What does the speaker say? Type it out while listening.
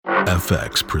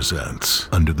FX presents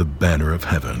Under the Banner of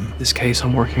Heaven. This case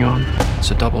I'm working on,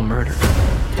 it's a double murder.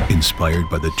 Inspired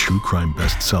by the true crime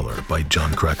bestseller by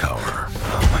Jon Krakauer.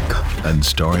 Oh my God. And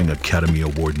starring Academy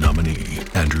Award nominee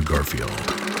Andrew Garfield.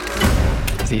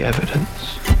 The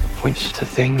evidence points to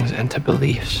things and to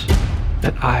beliefs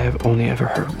that I have only ever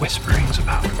heard whisperings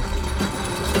about.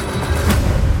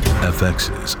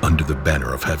 FX's Under the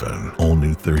Banner of Heaven. All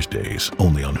new Thursdays,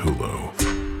 only on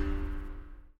Hulu.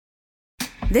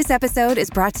 This episode is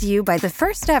brought to you by the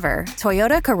first ever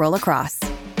Toyota Corolla Cross.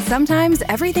 Sometimes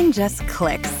everything just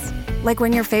clicks. Like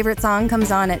when your favorite song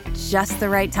comes on at just the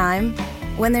right time.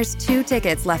 When there's 2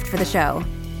 tickets left for the show.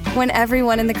 When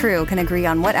everyone in the crew can agree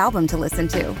on what album to listen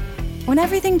to. When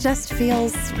everything just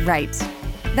feels right.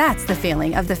 That's the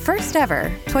feeling of the first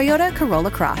ever Toyota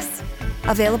Corolla Cross.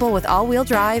 Available with all-wheel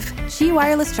drive, Qi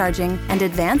wireless charging, and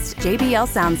advanced JBL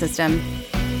sound system.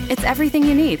 It's everything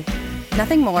you need.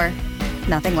 Nothing more,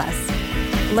 nothing less.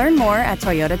 Learn more at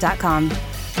toyota.com.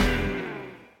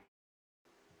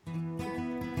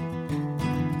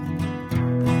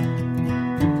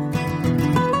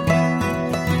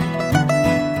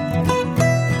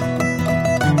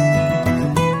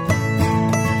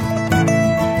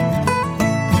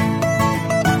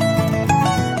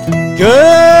 Good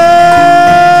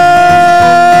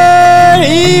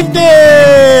evening,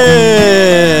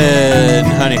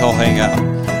 Honey Hole Hangout.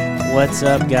 What's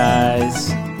up, guys?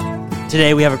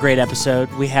 Today we have a great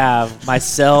episode. We have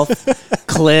myself,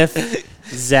 Cliff,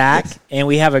 Zach, and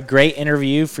we have a great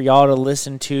interview for y'all to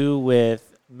listen to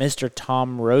with Mr.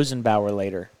 Tom Rosenbauer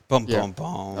later. Boom, boom,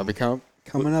 boom. That'll be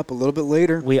coming up a little bit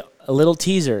later. A little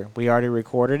teaser. We already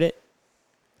recorded it,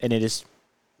 and it is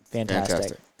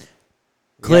fantastic.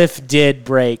 Cliff did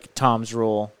break Tom's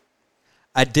rule.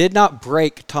 I did not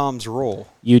break Tom's rule.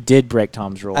 You did break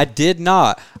Tom's rule. I did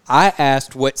not. I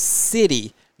asked what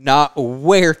city, not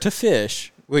where to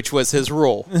fish, which was his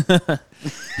rule.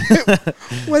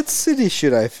 What city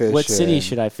should I fish in? What city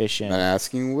should I fish in? Not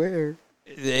asking where.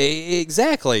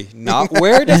 Exactly. Not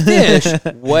where to fish,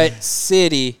 what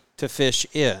city to fish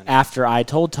in. After I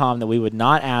told Tom that we would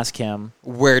not ask him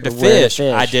where to fish.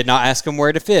 I did not ask him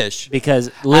where to fish. Because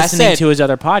listening to his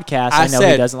other podcasts, I know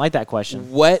he doesn't like that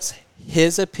question. What's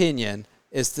his opinion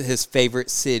is his favorite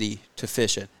city to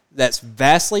fish in? That's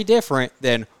vastly different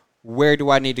than where do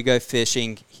I need to go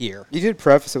fishing here. You did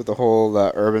preface it with the whole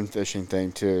urban fishing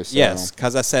thing, too. So. Yes,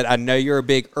 because I said, I know you're a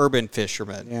big urban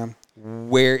fisherman. Yeah.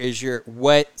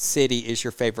 What city is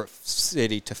your favorite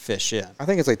city to fish in? I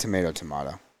think it's like tomato.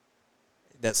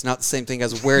 That's not the same thing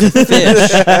as where to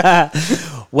fish.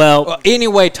 Well,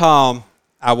 anyway, Tom,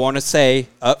 I want to say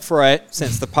up front,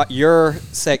 since your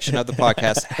section of the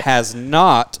podcast has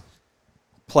not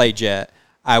played yet,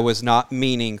 I was not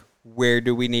meaning where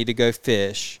do we need to go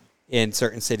fish in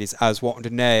certain cities. I was wanting to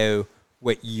know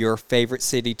what your favorite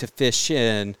city to fish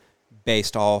in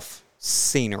based off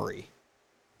scenery.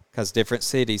 Because different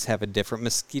cities have a different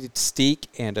mystique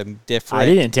and a different I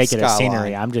didn't take skyline. it as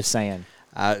scenery. I'm just saying.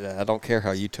 I don't care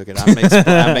how you took it.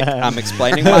 I'm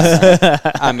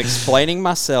explaining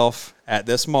myself at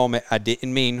this moment. I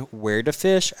didn't mean where to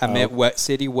fish. I meant what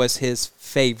city was his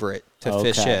favorite to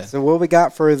fish in. So what we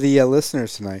got for the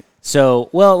listeners tonight? So,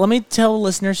 well, let me tell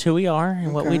listeners who we are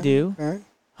and what we do. All right.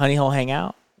 Honey Hole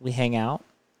Hangout. We hang out.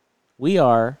 We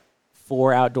are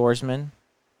 4 outdoorsmen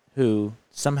who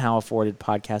somehow afforded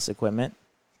podcast equipment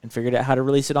and figured out how to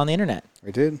release it on the internet.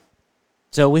 We did.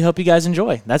 So we hope you guys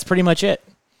enjoy. That's pretty much it.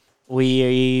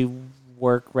 We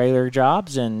work regular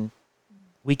jobs and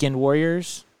weekend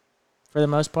warriors for the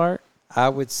most part. I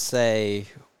would say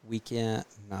weekend.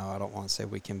 No, I don't want to say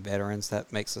weekend veterans.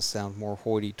 That makes us sound more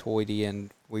hoity-toity,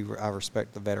 and I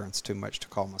respect the veterans too much to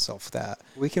call myself that.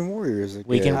 Weekend warriors.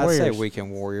 Weekend I'd say warriors.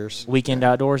 weekend warriors. Weekend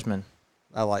outdoorsmen.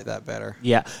 I like that better.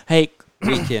 Yeah. Hey,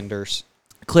 Weekenders.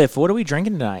 Cliff, what are we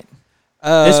drinking tonight?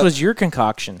 This was your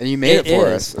concoction. And you made it for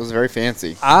us. It was very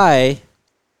fancy. I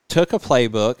took a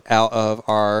playbook out of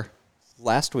our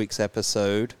last week's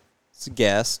episode's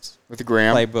guest. With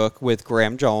Graham. Playbook with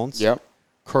Graham Jones. Yep.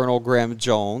 Colonel Graham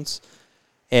Jones.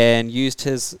 And used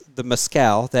the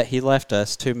mezcal that he left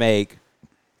us to make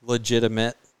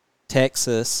legitimate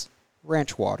Texas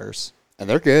ranch waters. And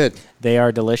they're good. They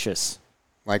are delicious.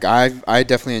 Like, I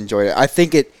definitely enjoyed it. I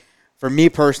think for me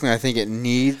personally, I think it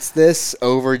needs this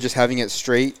over just having it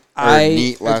straight or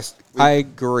neat last week. I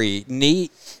agree.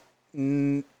 Neat.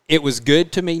 It was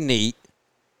good to me neat,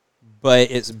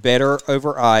 but it's better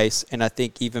over ice, and I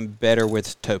think even better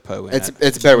with topo in it.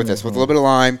 It's better with this. With a little bit of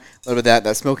lime, a little bit of that.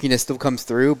 That smokiness still comes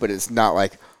through, but it's not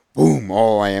like, boom,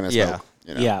 all I am is smoke.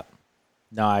 You know? Yeah.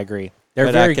 No, I agree.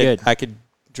 They're very good. I could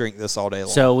drink this all day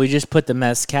long. So we just put the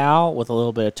mezcal with a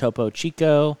little bit of Topo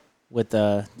Chico with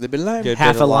a Little bit of lime. Good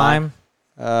half bit a of lime.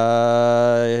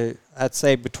 I'd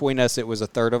say between us it was a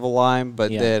third of a lime,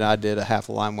 but Yeah. then I did a half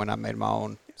a lime when I made my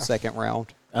own second round.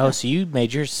 Oh, so you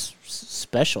made yours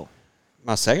special.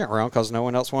 My second round because no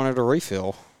one else wanted a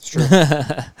refill. It's true.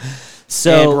 And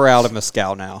So we're out of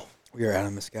mezcal now. We are out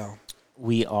of mezcal.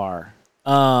 we are.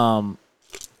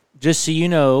 Just so you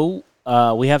know,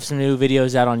 we have some new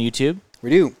videos out on YouTube. We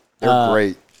do. They're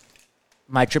great.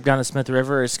 My trip down the Smith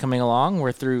River is coming along.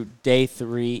 We're through day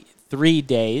 3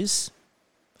 days.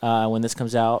 When this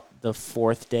comes out, the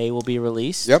 4th day will be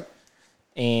released. Yep.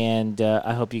 And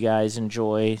I hope you guys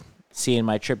enjoy seeing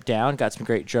my trip down. Got some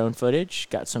great drone footage.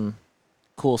 Got some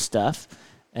cool stuff.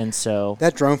 And so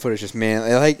That drone footage just, man,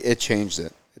 it changed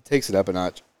it. It takes it up a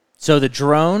notch. So the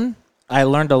drone, I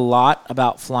learned a lot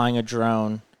about flying a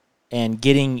drone and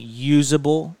getting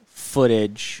usable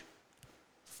footage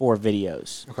for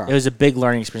videos. Okay. It was a big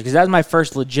learning experience because that was my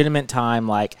first legitimate time,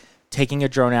 like taking a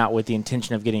drone out with the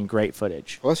intention of getting great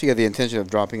footage. Plus, you got the intention of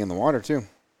dropping in the water, too.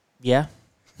 Yeah.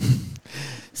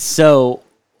 So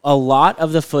a lot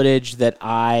of the footage that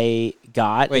I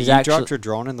got Wait, is you actually dropped your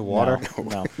drone in the water? No.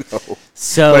 No.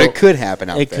 So But it could happen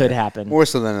out there. It could happen. More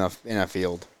so than in a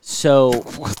field. So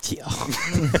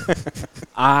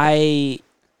I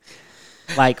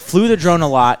flew the drone a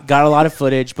lot, got a lot of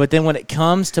footage, but then when it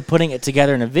comes to putting it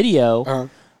together in a video,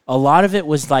 a lot of it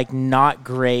was not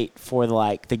great for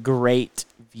the great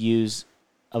views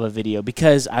of a video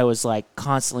because I was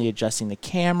constantly adjusting the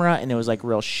camera and it was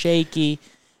real shaky.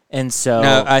 And so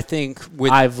No, I think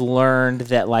I've learned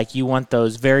that you want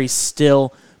those very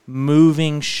still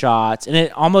moving shots, and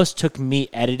it almost took me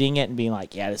editing it and being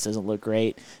yeah, this doesn't look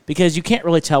great because you can't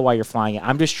really tell while you're flying it.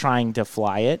 I'm just trying to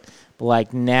fly it,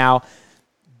 but now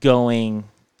going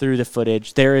through the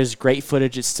footage, there is great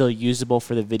footage that's still usable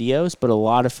for the videos, but a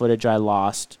lot of footage I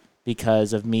lost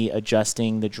because of me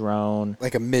adjusting the drone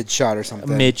Like a mid-shot or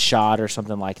something. mid-shot or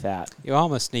something like that. you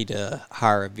almost need to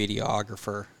hire a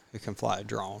videographer who can fly a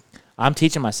drone. I'm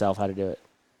teaching myself how to do it.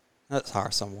 Let's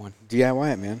hire someone.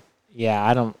 DIY it, man. Yeah,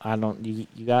 I don't. You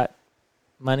got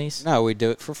monies? No, we do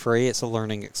it for free. It's a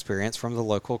learning experience from the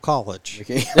local college.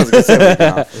 Okay. I was going to say, we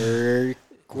can offer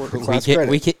quarter class credit.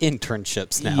 We get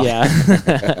internships now.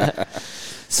 Yeah.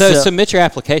 So submit your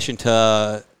application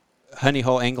to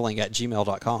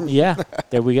honeyholeangling@gmail.com. Yeah,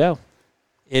 there we go.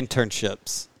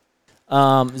 Internships.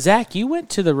 Zach, you went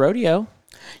to the rodeo.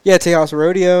 Yeah, Tejas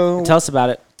Rodeo. Tell us about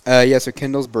it. So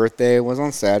Kendall's birthday was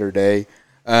on Saturday.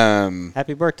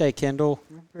 Happy birthday, Kendall.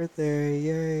 Birthday,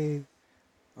 yay.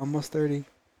 Almost 30.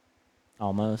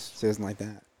 Almost. So it wasn't like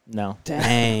that. No.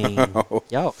 Dang.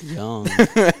 Y'all young.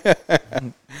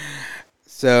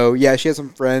 So, yeah, she had some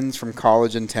friends from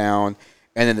college in town.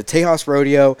 And then the Tejas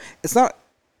Rodeo, it's not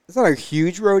a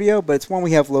huge rodeo, but it's one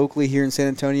we have locally here in San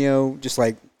Antonio, just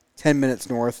 10 minutes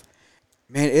north.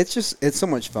 Man, it's so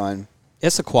much fun.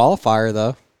 It's a qualifier,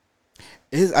 though.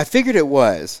 I figured it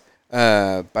was, but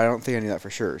I don't think I knew that for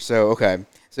sure. So, okay.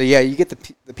 So, yeah, you get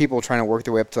the people trying to work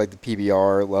their way up to, the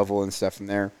PBR level and stuff from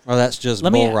there. Well, that's just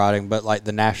Let me- bull riding, but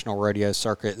the national rodeo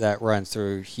circuit that runs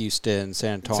through Houston,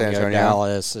 San Antonio, Antonio.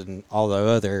 Dallas, and all the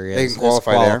other areas. They can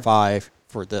qualify there. qualify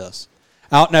for this.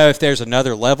 I don't know if there's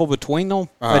another level between them,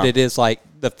 but it is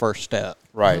the first step.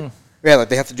 Right. Yeah,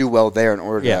 they have to do well there in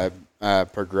order to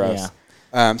progress.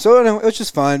 Yeah. So, it was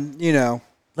just fun,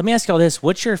 Let me ask you all this.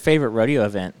 What's your favorite rodeo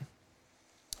event?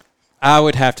 I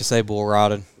would have to say bull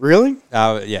riding. Really?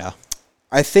 Yeah.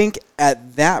 I think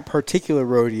at that particular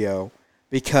rodeo,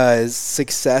 because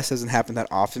success doesn't happen that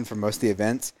often for most of the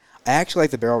events, I actually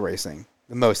like the barrel racing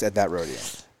the most at that rodeo.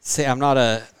 See, I'm not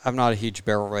a huge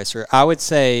barrel racer. I would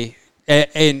say,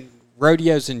 in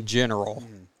rodeos in general,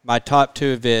 my top 2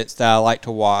 events that I like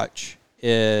to watch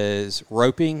is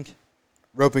roping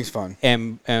Roping's fun.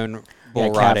 and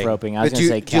bull calf riding. roping. I was But going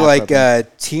to say do calf you like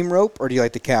roping. team rope or do you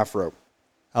like the calf rope?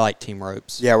 I like team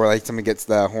ropes. Yeah, where somebody gets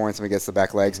the horn, somebody gets the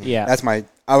back legs. Yeah.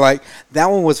 I like that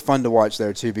one was fun to watch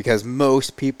there too because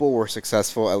most people were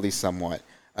successful at least somewhat.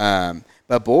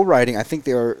 But bull riding, I think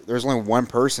there's only one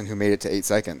person who made it to 8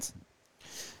 seconds.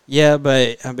 Yeah,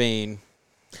 but I mean,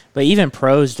 But even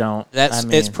pros don't.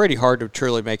 it's pretty hard to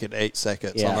truly make it 8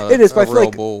 seconds Yeah. on It is, but I a feel real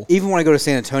like bull. even when I go to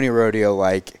San Antonio Rodeo,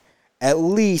 at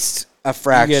least a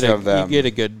fraction of them. You get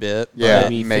a good bit. Yeah.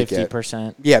 maybe make it.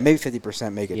 50%. Yeah, maybe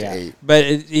 50% make it Yeah. to 8. But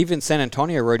even San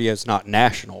Antonio Rodeo is not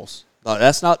nationals.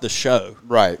 That's not the show.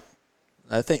 Right.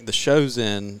 I think the show's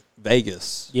in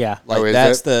Vegas. Yeah. Oh, is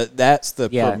that's it? the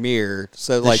Yeah. premiere.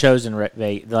 So The shows in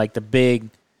the big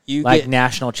you get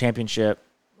national championship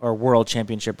or world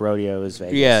championship rodeo is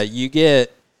Vegas. yeah, you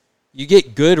get you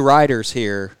get good riders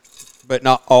here, but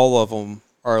not all of them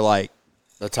are like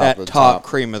The that of the top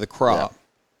cream of the crop.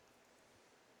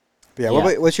 But yeah,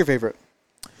 Yeah. what's your favorite?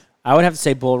 I would have to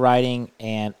say bull riding,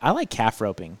 and I like calf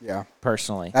roping. Yeah.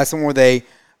 Personally. That's the one where they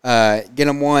get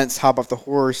them once, hop off the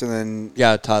horse, and then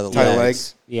Yeah, tie the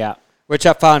legs. Yeah. Which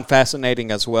I find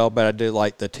fascinating as well, but I do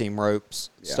like the team ropes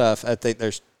Yeah. stuff. I think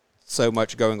there's so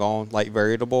much going on, like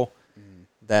variable,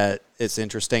 that it's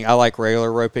interesting. I like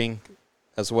regular roping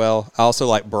as well. I also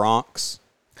like broncs.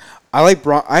 I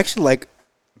actually like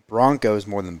Broncos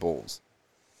more than bulls.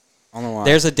 I don't know why.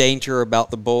 There's a danger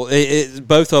about the bull.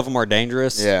 Both of them are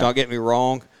dangerous. Yeah. Don't get me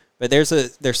wrong, but there's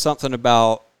something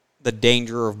about the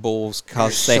danger of bulls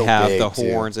because They're they so have big, the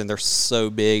too. horns and they're so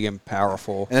big and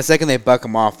powerful. And the second they buck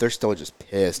them off, they're still just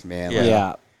pissed, man. Like,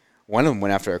 Yeah. one of them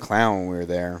went after a clown when we were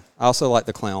there. I also like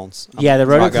the clowns. Yeah, the I'm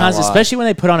not roto gonna clowns, lie. especially when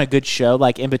they put on a good show,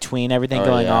 like in between everything Oh,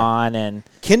 going yeah. on. And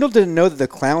Kendall didn't know that the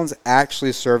clowns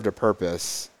actually served a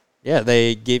purpose. Yeah,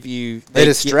 they give you. They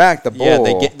distract the bull.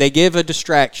 Yeah, they give a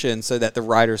distraction so that the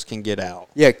riders can get out.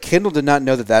 Yeah, Kendall did not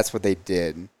know that that's what they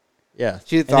did. Yeah,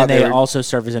 She and then thought they were, also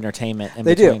serve as entertainment. In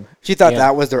They between. do. She thought Yeah.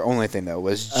 that was their only thing, though,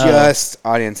 was just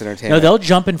audience No, entertainment. they'll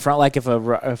jump in front. Like if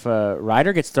a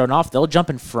rider gets thrown off, they'll jump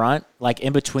in front, like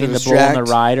in between To the bull and the distract.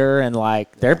 rider, and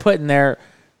like they're putting their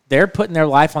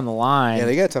life on the line. Yeah,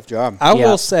 they got a tough job. I Yeah.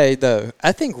 will say though,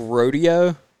 I think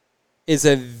rodeo is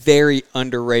a very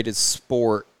underrated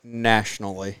sport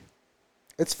nationally.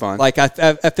 It's fun. Like I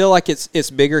feel like it's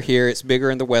bigger here. It's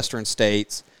bigger in the western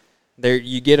states. There,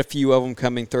 you get a few of them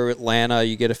coming through Atlanta.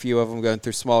 You get a few of them going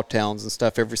through small towns and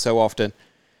stuff every so often.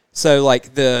 So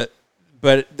like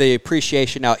but the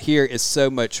appreciation out here is so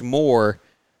much more.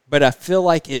 But I feel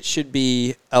like it should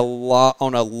be a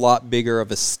lot bigger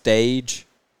of a stage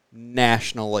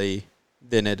nationally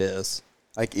than it is.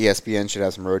 Like ESPN should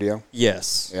have some rodeo.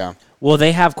 Yes. Yeah. Well,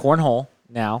 they have cornhole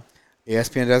now.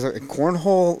 ESPN does it.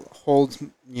 Cornhole holds,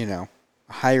 a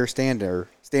higher standard.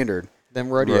 Then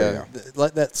rodeo. Rodeo.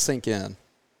 Let that sink in.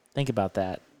 Think about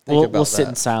that. Think We'll about sit that.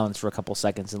 in silence for a couple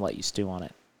seconds and let you stew on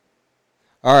it.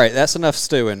 All right, that's enough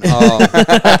stewing.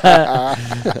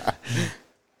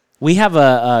 We have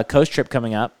a coast trip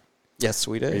coming up. Yes,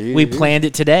 we do. We planned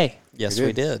it today. Yes, We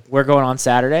we did. did. We're going on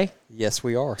Saturday Yes,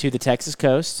 we are. to the Texas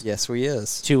coast Yes, we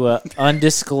is. to a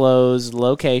undisclosed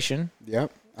location.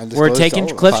 Yep. We're Undisclosed taking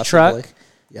to all of Cliff's us. truck, Possibly.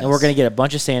 Yes. and we're going to get a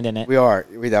bunch of sand in it. We are.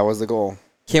 That was the goal.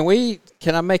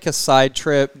 Can I make a side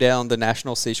trip down the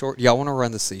National Seashore? Y'all want to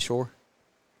run the seashore?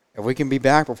 If we can be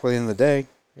back before the end of the day.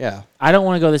 Yeah. I don't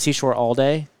want to go to the seashore all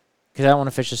day because I don't want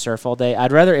to fish the surf all day.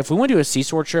 I'd rather, if we want to do a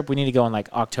seashore trip, we need to go in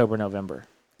like October, November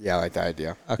Yeah, I like that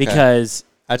idea. Okay. because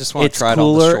I just want to it's try it on the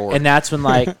cooler, shore. and that's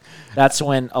when that's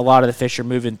when a lot of the fish are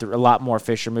moving through. A lot more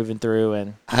fish are moving through,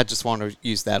 and I just want to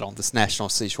use that on this National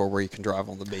Seashore where you can drive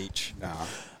on the beach. Nah.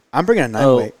 I'm bringing a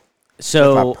 9-weight. oh, With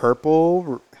so my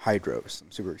purple hydros.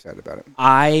 I'm super excited about it.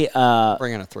 I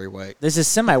Bring in a 3-weight. this is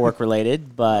semi work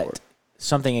related, but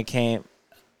something that came.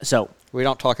 So We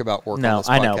don't talk about work on no, this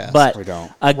I know, podcast. but We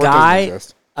don't. a Work doesn't guy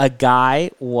exist.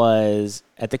 was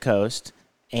at the coast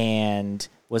and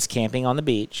was camping on the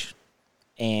beach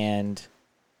and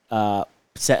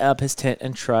set up his tent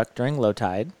and truck during low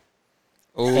tide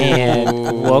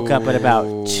and woke up at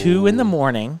about 2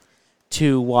 a.m.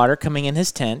 to water coming in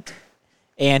his tent,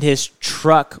 and his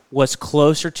truck was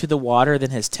closer to the water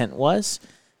than his tent was.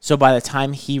 So by the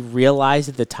time he realized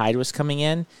that the tide was coming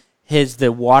in,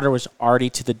 the water was already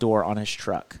to the door on his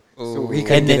truck. So he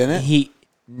couldn't And get then in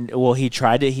it? he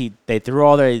tried to. They threw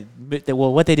all their.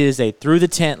 Well, what they did is they threw the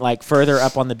tent like further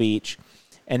up on the beach,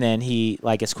 and then he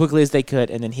like as quickly as they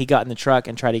could, and then he got in the truck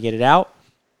and tried to get it out,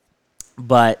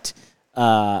 but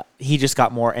he just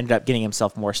ended up getting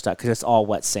himself more stuck because it's all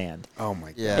wet sand. Oh, my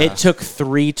God. Yeah. It took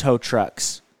 3 tow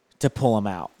trucks to pull him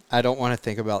out. I don't want to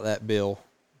think about that bill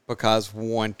because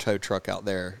one tow truck out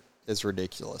there is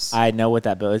ridiculous. I know what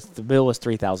that bill is. The bill was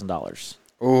 $3,000.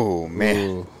 Oh,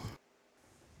 man.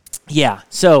 Yeah.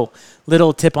 So,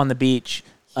 little tip on the beach: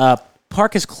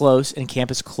 park as close and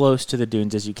camp as close to the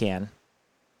dunes as you can.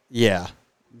 Yeah.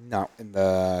 Not in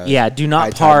the. Yeah. Do high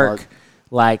not tide park mark.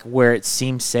 like where it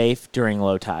seems safe during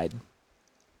low tide.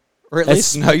 Or at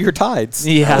That's- least know your tides.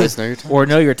 Yeah. least know your tides. Or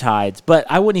know your tides. But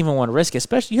I wouldn't even want to risk it.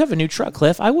 Especially you have a new truck,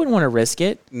 Cliff. I wouldn't want to risk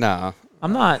it. No.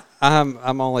 I'm not.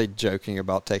 I'm only joking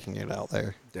about taking it out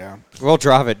there. Yeah. We'll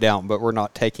drive it down, but we're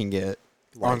not taking it.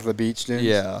 Onto the beach, dude.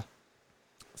 Yeah.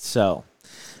 So,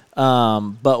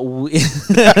 but we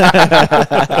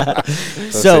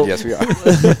So, yes, we are.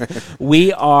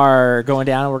 we are going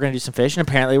down and we're going to do some fishing.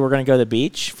 Apparently, we're going to go to the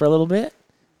beach for a little bit.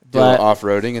 But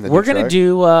off-roading in the we're new gonna truck.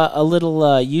 do a little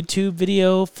YouTube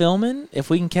video filming if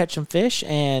we can catch some fish,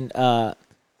 and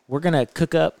we're gonna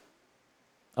cook up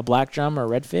a black drum or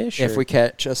a redfish If we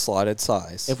catch a slotted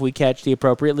size. if we catch the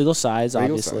appropriate legal size, Legal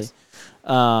obviously.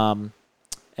 size.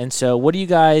 And so, what are you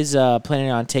guys planning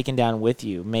on taking down with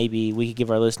you? Maybe we could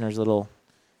give our listeners little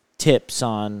tips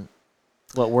on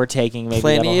what we're taking. Maybe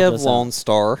Plenty that'll help of us out. Lone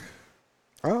Star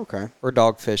Oh, okay. or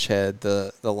Dogfish Head,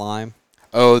 the lime.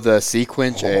 Oh, the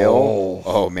Sequench Ale.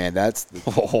 Oh man, that's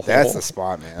the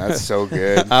spot, man. That's so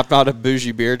good. I'm not a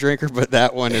bougie beer drinker, but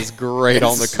that one is great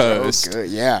on the It's coast. So good.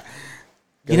 Yeah.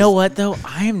 You know what though?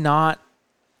 I am not.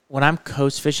 When I'm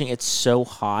coast fishing, it's so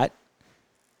hot,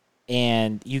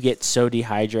 and you get so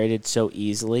dehydrated so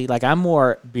easily. Like I'm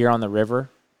more beer on the river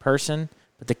person,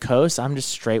 but the coast, I'm just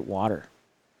straight water.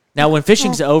 Now, when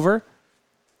fishing's over,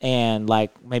 and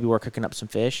like maybe we're cooking up some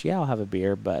fish, yeah, I'll have a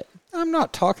beer. But I'm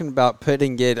not talking about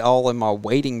putting it all in my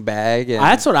wading bag and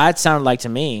that's what it sounded like to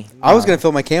me. I was gonna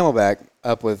fill my Camelback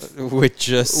up with with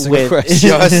just With-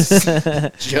 just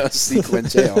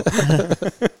Sequench Ale.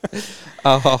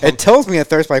 Oh, It tells me a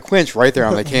thirst by quench right there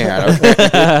on the can.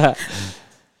 Okay.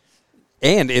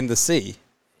 and in the sea.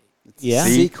 Yeah,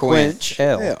 Sequench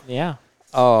Ale. Ale. yeah.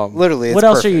 Literally, it's What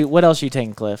else perfect. are you? What else are you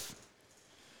taking, Cliff?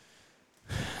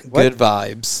 What? Good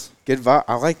vibes. Good vibe.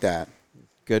 I like that.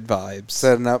 Good vibes.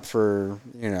 Setting up for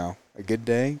a good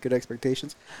day, good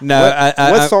expectations. No,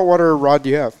 what saltwater rod do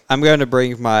you have? I'm going to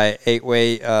bring my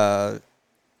 8-way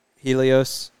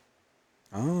Helios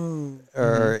Oh,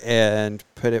 and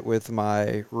put it with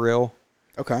my reel.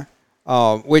 okay.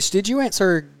 Which did you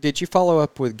answer? Did you follow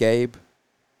up with Gabe?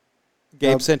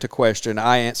 Gabe sent a question.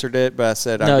 I answered it, but I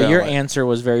said No, I'm your gonna answer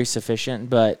was very sufficient,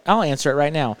 but I'll answer it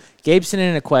right now. Gabe sent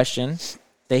in a question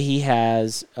that he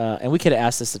has, and we could have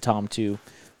asked this to Tom too,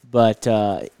 but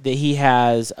that he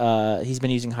has, he's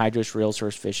been using Hydros reels for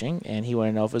his fishing, and he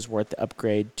wanted to know if it was worth the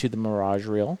upgrade to the Mirage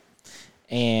reel.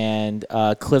 And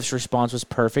Cliff's response was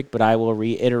perfect, but I will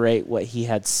reiterate what he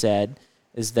had said,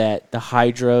 is that the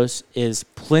Hydros is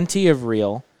plenty of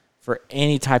reel for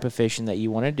any type of fishing that you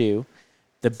want to do.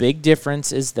 The big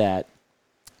difference is that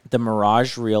the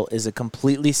Mirage reel is a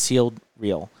completely sealed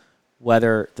reel,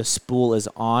 whether the spool is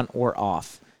on or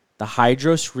off. The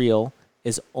Hydros reel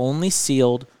is only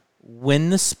sealed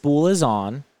when the spool is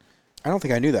on, I don't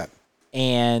think I knew that.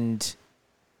 and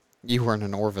You weren't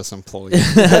an Orvis employee.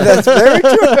 That's very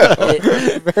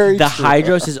true. Very the true.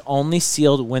 Hydros is only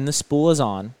sealed when the spool is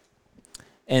on.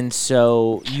 And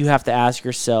so you have to ask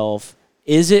yourself,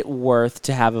 is it worth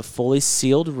to have a fully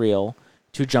sealed reel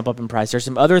to jump up in price? There's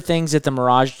some other things that the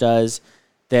Mirage does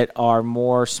that are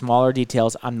more smaller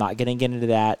details. I'm not going to get into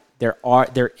that.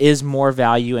 There is more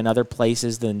value in other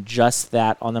places than just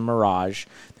that on the Mirage.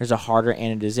 There's a harder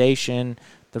anodization.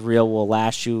 The reel will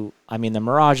last you. I mean, the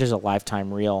Mirage is a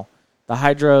lifetime reel. The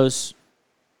Hydros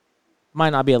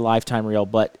might not be a lifetime reel,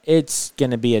 but it's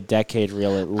going to be a decade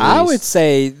reel at least. I would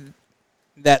say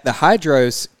that the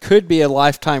Hydros could be a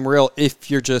lifetime reel if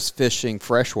you're just fishing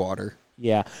freshwater.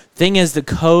 Yeah. Thing is, the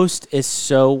coast is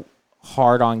so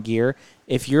hard on gear.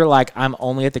 If you're like, I'm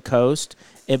only at the coast,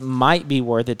 it might be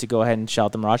worth it to go ahead and shell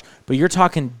out the Mirage. But you're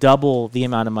talking double the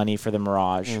amount of money for the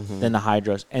Mirage than the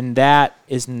Hydros. And that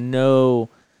is no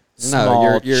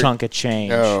small you're- chunk of change.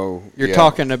 No, You're yeah.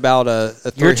 talking about a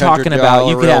You're talking about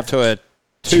you could reel have to a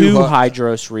two 200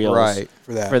 Hydros reels Right.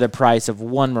 For that. for the price of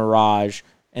one Mirage.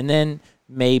 And then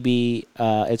maybe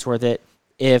it's worth it.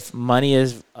 If money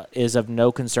is of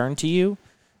no concern to you,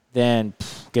 then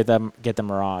get the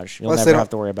Mirage. You'll Plus, never have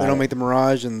to worry about They don't it. make the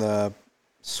Mirage in the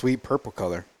sweet purple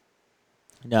color.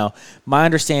 No. My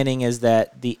understanding is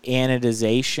that the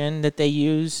anodization that they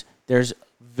use, there's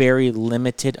very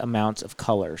limited amounts of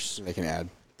colors They can add.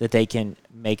 that they can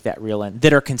make that reel in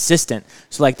that are consistent.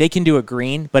 So, like, they can do a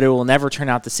green, but it will never turn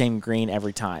out the same green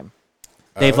every time.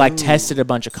 They've, like, tested a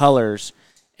bunch of colors,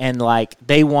 and, like,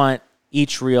 they want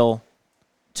each reel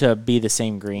to be the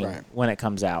same green Right. when it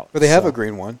comes out. But they have So, a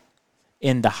green one.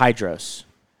 in the Hydros.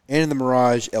 And in the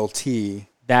Mirage LT.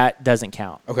 That doesn't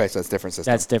count. Okay, so that's different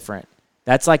system. That's different.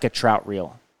 That's like a trout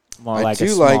reel. More I like a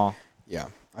do small. like. Yeah,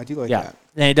 I do like Yeah, that.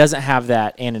 and it doesn't have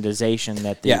that anodization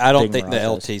that the Yeah, I don't big think the Mirage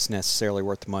does. LT's necessarily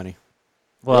worth the money.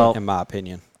 Well, in my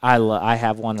opinion, I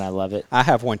have one and I love it. I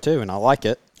have one too, and I like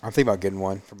it. I'm thinking about getting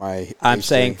one for my. I'm H3.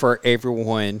 saying for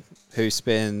everyone who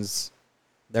spends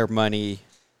their money.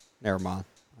 Never mind,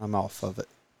 I'm off of it.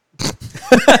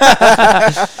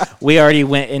 We already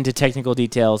went into technical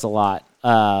details a lot,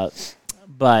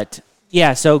 but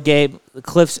yeah. So Gabe,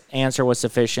 Cliff's answer was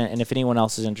sufficient, and if anyone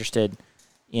else is interested,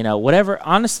 whatever.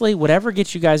 Honestly, whatever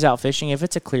gets you guys out fishing. If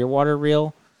it's a Clearwater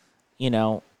reel,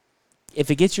 if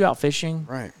it gets you out fishing,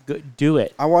 Right. do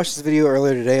it. I watched this video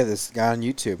earlier today of this guy on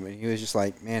YouTube, and he was just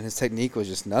like, man, his technique was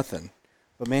just nothing.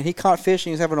 But, man, he caught fish, and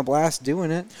he was having a blast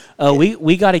doing it.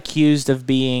 We got accused of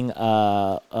being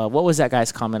what was that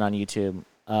guy's comment on YouTube?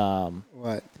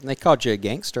 What? They called you a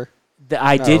gangster.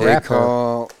 I did. They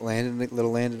call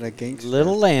Little Landon a gangster.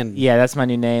 Little Land. Yeah, that's my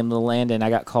new name, Little Landon. I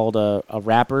got called a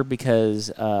rapper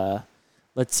because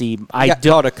let's see, I got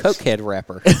called a cokehead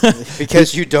rapper.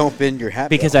 Because you don't bend your hat.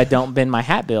 because bill. I don't bend my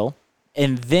hat bill,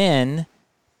 and then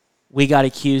we got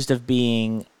accused of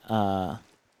being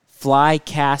fly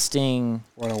casting.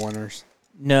 101ers.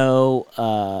 No,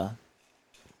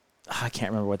 I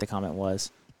can't remember what the comment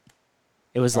was.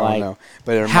 It was I don't like know.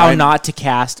 But it how reminded- not to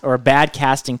cast or bad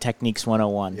casting techniques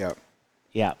 101. Yep.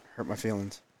 Yeah, Hurt my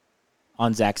feelings.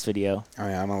 on Zach's video. Oh,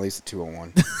 yeah, I'm at least a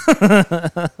 201.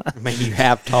 I mean, you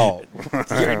have taught.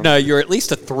 You're at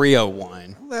least a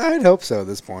 301. I'd hope so at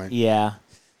this point. Yeah,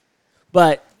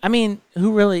 but I mean,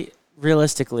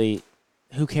 realistically,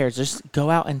 who cares? Just go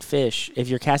out and fish. If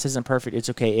your cast isn't perfect, it's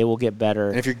okay. It will get better.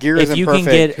 And if your gear If isn't you perfect,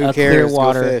 can get who a cares? clear Go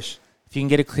water, fish. if you can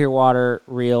get a clear water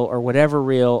reel or whatever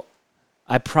reel,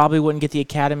 I probably wouldn't get the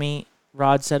Academy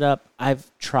rod set up. I've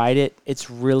tried it. It's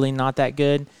really not that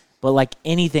good. But like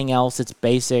anything else, it's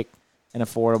basic and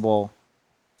affordable.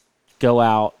 Go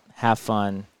out, have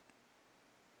fun.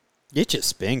 Get you a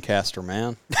spin caster,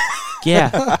 man.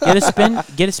 Yeah, get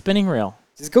a spinning reel.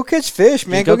 Just go catch fish,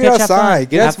 man. Just Go, go get catch, have fun. outside.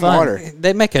 Get Have out some fun. water.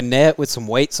 They make a net with some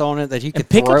weights on it that you could And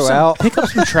pick throw out. Pick up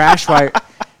some trash wire.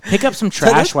 Pick up some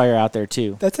trash wire out there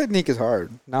too. That technique is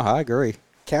hard. No, I agree.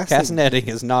 Casting Cast netting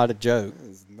is not a joke.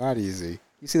 is not easy.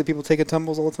 You see the people taking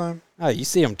tumbles all the time? Oh, you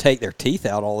see them take their teeth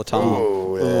out all the time.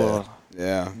 Oh, yeah.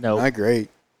 Yeah. Nope. Not great.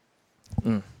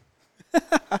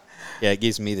 Yeah, it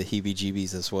gives me the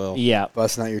heebie-jeebies as well. Yeah.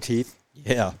 Busting out your teeth.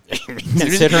 Yeah.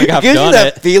 Considering I've Gives you done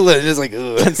that it. feeling. Just like,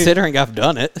 ugh. Considering I've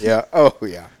done it. Yeah. Oh,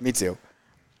 yeah. Me too.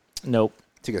 Nope.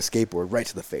 Took a skateboard right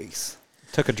to the face.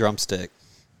 Took a drumstick.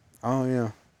 Oh,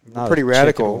 yeah. Not Pretty a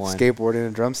radical chicken one. skateboard and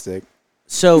a drumstick.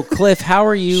 So Cliff, how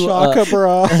are you?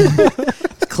 bro.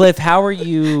 Cliff, how are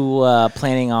you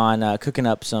planning on cooking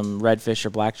up some redfish or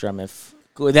black drum? If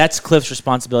that's Cliff's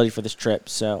responsibility for this trip.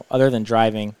 So other than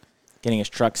driving, getting his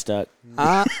truck stuck.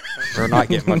 Or not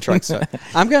getting my truck stuck.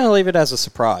 I'm going to leave it as a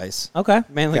surprise. Okay.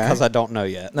 Mainly Okay. because I don't know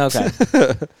yet. Okay.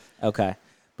 Okay.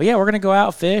 But yeah, we're gonna go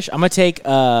out fish. I'm gonna take.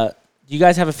 Do you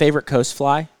guys have a favorite coast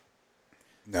fly?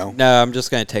 No. No, I'm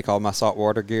just going to take all my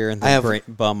saltwater gear and I then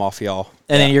have- bum off y'all.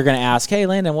 And then you're gonna ask, "Hey,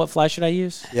 Landon, what fly should I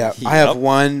use?" Yeah. Yep. I have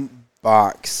one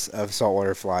box of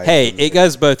saltwater flies. Hey, it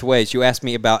goes both ways. You ask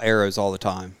me about arrows all the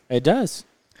time. It does.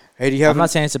 Hey, do you have I'm not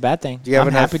saying it's a bad thing. do you have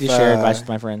I'm happy to enough, share advice with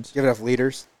my friends. do you have enough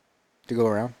leaders to go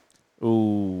around?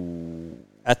 Ooh,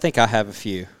 I think I have a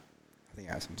few. I think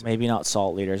I have some too. maybe not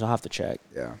salt leaders. I'll have to check.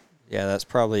 Yeah. Yeah, that's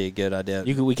probably a good idea.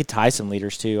 We could tie some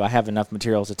leaders too. I have enough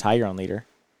materials to tie your own leader.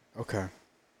 Okay.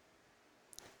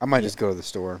 I might just go to the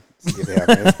store. See if they have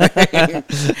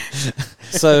anything.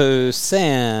 So,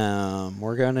 Sam,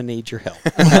 we're going to need your help.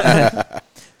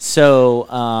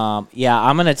 So, yeah,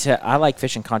 I'm gonna. I like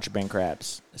fishing contraband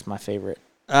crabs. It's my favorite.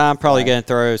 I'm probably going to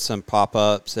throw some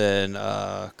pop-ups and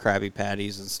Krabby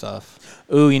Patties and stuff.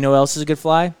 Ooh, you know what else is a good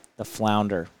fly? The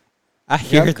flounder. I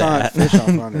hear I've caught that. fish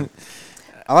on flounder.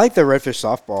 I like the redfish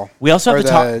softball. We also Or have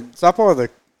the to talk. softball or the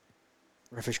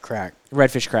redfish crack.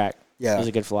 Redfish crack. Yeah. is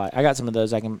a good fly. I got some of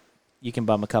those. You can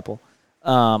bum a couple.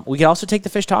 We could also take the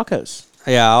fish tacos.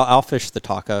 Yeah, I'll fish the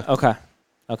taco. Okay.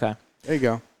 Okay. There you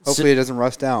go. Hopefully it doesn't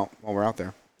rust out while we're out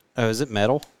there. Oh, is it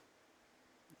metal?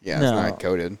 Yeah, No. it's not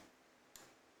coated.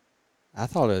 I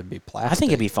thought it would be plastic. I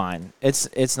think it'd be fine.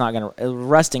 It's not gonna.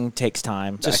 Rusting takes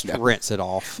time. Just I know. rinse it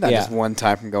off. Not Yeah. just one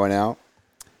time from going out.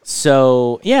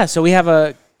 So yeah, so we have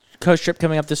a coast trip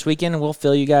coming up this weekend, and we'll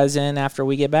fill you guys in after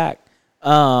we get back.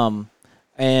 And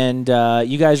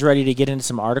you guys ready to get into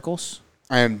some articles?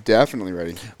 I am definitely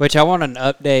ready. Which I want an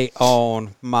update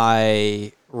on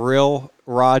my reel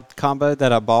rod combo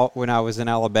that I bought when I was in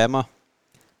Alabama.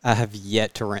 I have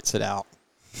yet to rinse it out.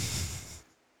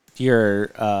 Your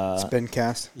Spin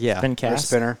cast. Yeah. spin Or cast.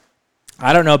 spinner.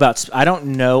 I don't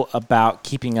know about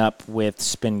keeping up with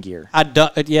spin gear. I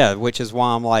don't, yeah, which is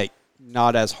why I'm like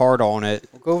not as hard on it.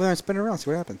 We'll go over there and spin around,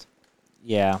 see what happens.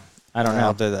 Yeah, I don't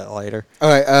I'll know. do that later. All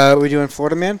right, we doing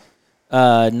Florida Man?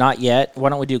 Not yet. Why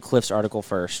don't we do Cliff's article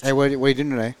first? Hey, what are you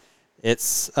doing today?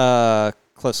 It's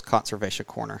Close Conservation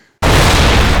Corner.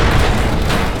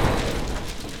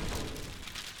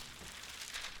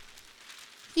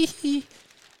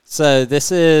 So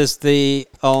this is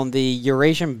on the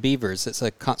Eurasian beavers. It's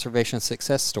a conservation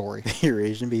success story.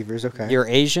 Eurasian beavers, okay.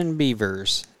 Eurasian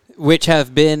beavers, which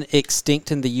have been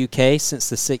extinct in the UK since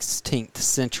the 16th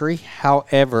century.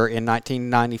 However, in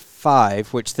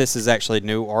 1995, which this is actually a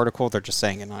new article, they're just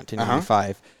saying in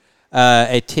 1995,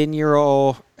 a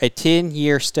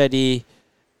 10-year study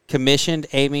commissioned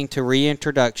aiming to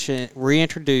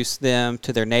reintroduce them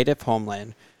to their native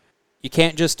homeland. You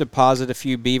can't just deposit a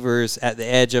few beavers at the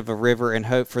edge of a river and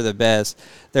hope for the best.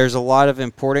 There's a lot of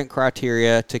important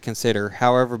criteria to consider.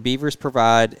 However, beavers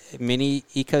provide many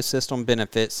ecosystem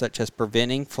benefits, such as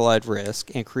preventing flood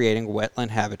risk and creating wetland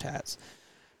habitats.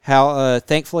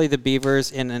 Thankfully, the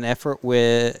beavers, in an effort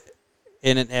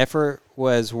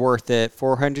was worth it.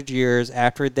 400 years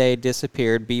after they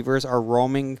disappeared, beavers are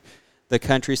roaming the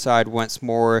countryside once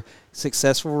more.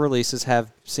 Successful releases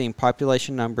have seen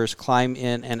population numbers climb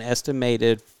in an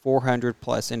estimated 400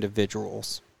 plus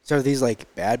individuals. So are these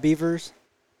like bad beavers?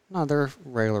 No, they're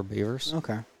regular beavers.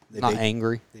 Okay. Not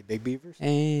angry. They big beavers?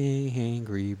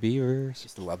 Angry beavers.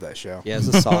 Used to love that show. Yeah, it's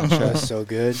a solid show. That's so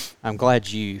good. I'm glad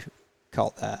you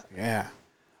caught that. Yeah.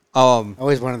 I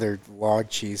always wanted their log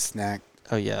cheese snack.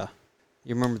 Oh, yeah.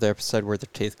 You remember the episode where their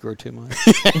teeth grew too much?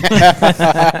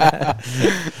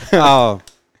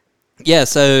 Yeah,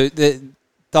 so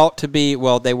thought to be,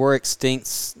 they were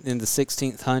extinct in the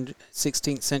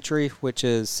 16th century, which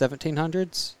is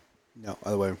 1700s? No,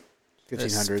 other way.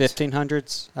 1500s.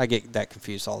 1500s? I get that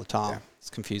confused all the time. Yeah. It's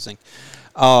confusing.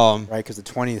 Right, because the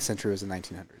 20th century was the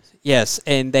 1900s. Yes,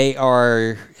 and they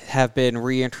have been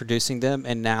reintroducing them,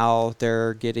 and now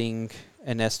they're getting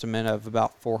an estimate of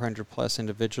about 400 plus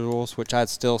individuals, which I'd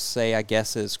still say, I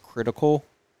guess, is critical.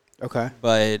 Okay.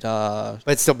 But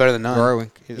it's still better than none.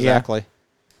 Growing. Exactly. Yeah.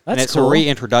 That's and it's cool. a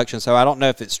reintroduction, so I don't know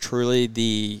if it's truly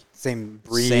the same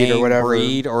breed or whatever.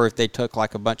 Or if they took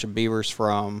like a bunch of beavers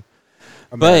from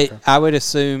America. But I would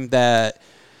assume that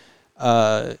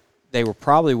they were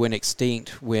probably went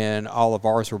extinct when all of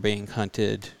ours were being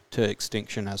hunted to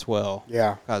extinction as well.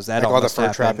 Yeah. Because that like all the fur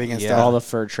happened. trapping and yeah. stuff. All the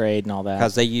fur trade and all that.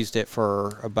 Because they used it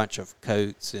for a bunch of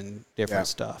coats and different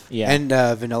stuff. Yeah. And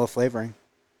vanilla flavoring.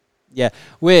 Yeah,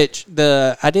 which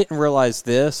I didn't realize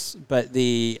this, but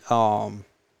the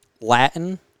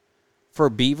Latin for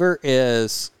beaver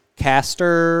is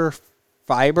castor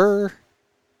fiber.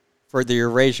 For the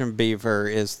Eurasian beaver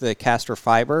is the castor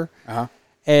fiber. Uh-huh.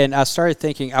 And I started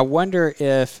thinking, I wonder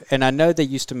if, and I know they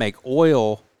used to make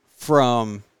oil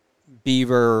from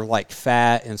beaver, like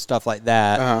fat and stuff like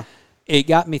that. Uh-huh. It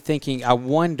got me thinking, I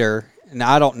wonder, and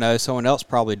I don't know, someone else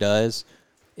probably does,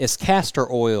 is castor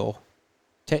oil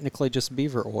technically just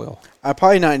beaver oil?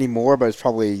 Probably not anymore, but it's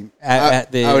probably,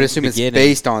 At the I would assume beginning. it's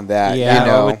based on that. Yeah, you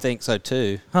know? I would think so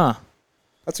too. Huh.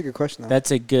 That's a good question, though.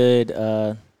 That's a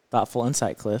good, thoughtful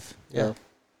insight, Cliff. Yeah.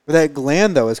 But that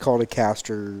gland, though, is called a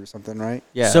castor or something, right?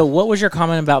 Yeah. So what was your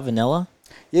comment about vanilla?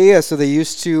 Yeah. So they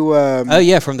used to. Oh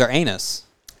yeah, from their anus.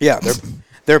 Yeah,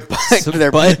 their butt, Some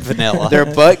butt vanilla. Their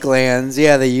butt glands.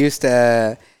 Yeah, they used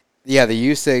to. Yeah, they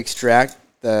used to extract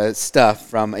the stuff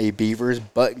from a beaver's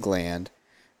butt gland,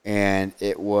 and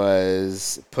it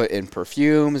was put in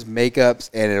perfumes, makeups,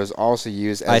 and it was also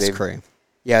used as ice cream.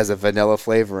 Yeah, as a vanilla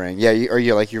flavoring. Yeah,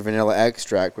 like your vanilla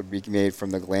extract would be made from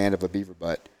the gland of a beaver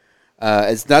butt.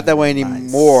 It's not that way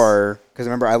anymore, because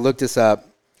remember, I looked this up.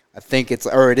 I think it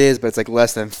is, but it's like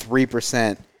less than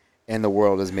 3% in the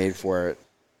world is made for it.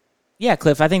 Yeah,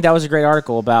 Cliff, I think that was a great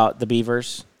article about the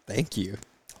beavers. Thank you.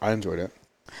 I enjoyed it.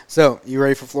 So, you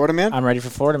ready for Florida Man? I'm ready for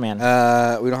Florida Man.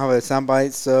 We don't have a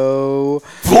soundbite, so...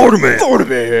 Florida Man! Florida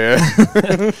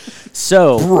Man!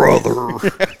 So...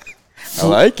 Brother! I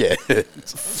like it.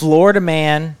 Florida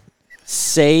man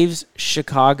saves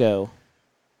Chicago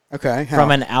Okay. How?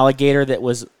 from an alligator that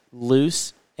was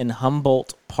loose in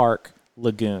Humboldt Park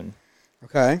Lagoon.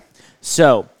 Okay.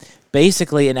 So,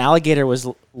 basically, an alligator was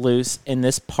loose in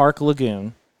this park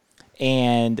lagoon,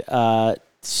 and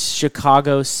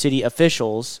Chicago city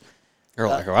officials, You're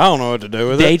like, I don't know what to do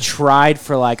with they it. tried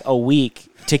for like a week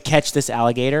to catch this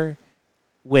alligator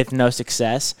with no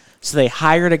success. So they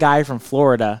hired a guy from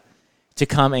Florida to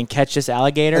come and catch this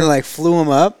alligator. And like flew him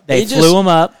up? They flew him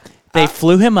up. They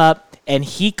flew him up, and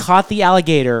he caught the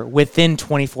alligator within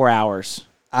 24 hours.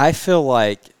 I feel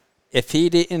like if he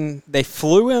didn't, they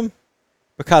flew him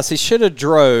because he should have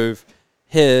drove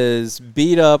his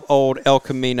beat up old El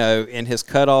Camino in his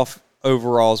cut off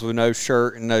overalls with no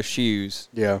shirt and no shoes.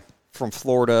 Yeah. From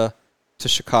Florida to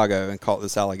Chicago and caught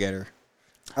this alligator.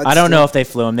 I don't know if they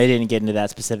flew him. They didn't get into that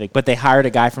specific, but they hired a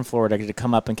guy from Florida to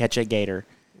come up and catch a gator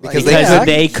because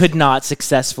they could not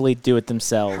successfully do it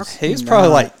themselves. He's probably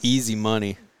like easy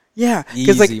money. Yeah,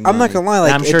 because like Easy I'm not money. gonna lie,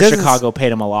 like And I'm it sure doesn't Chicago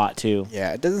paid him a lot too.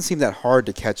 Yeah, it doesn't seem that hard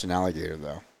to catch an alligator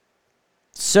though.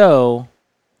 So,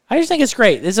 I just think it's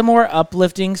great. It's a more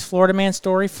uplifting Florida Man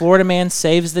story. Florida Man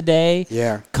saves the day.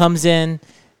 Yeah. Comes in,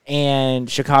 and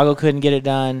Chicago couldn't get it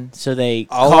done, so they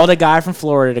called a guy from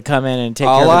Florida to come in and take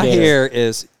care of the All I business. hear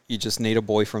is you just need a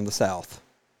boy from the South.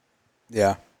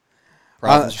 Yeah.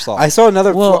 Problems are solved. I saw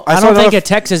another. Well, I I saw don't think another a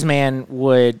Texas man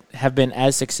would have been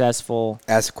as successful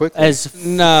as quickly as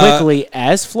No. quickly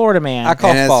as Florida Man. I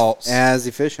call and false. as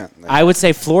efficient. I would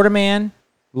say Florida Man,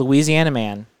 Louisiana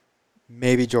Man,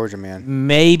 Maybe Georgia man.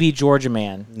 maybe Georgia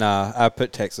Man. Nah, I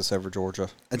put Texas over Georgia.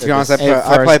 And to be honest, I Hey,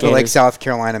 probably Forest put like Gators. South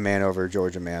Carolina man over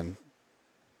Georgia man.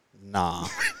 Nah.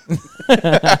 You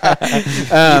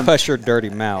push your dirty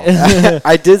mouth.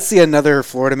 I did see another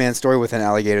Florida man story with an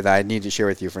alligator that I need to share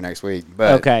with you for next week.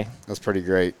 But Okay. that's pretty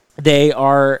great. They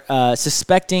are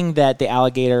suspecting that the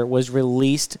alligator was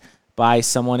released by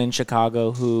someone in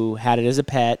Chicago who had it as a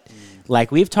pet.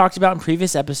 Like we've talked about in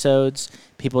previous episodes,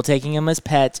 people taking them as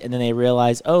pets, and then they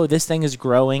realize, oh, this thing is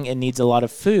growing and needs a lot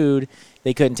of food.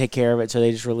 They couldn't take care of it, so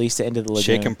they just released it into the lagoon.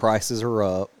 Chicken prices are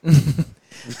up.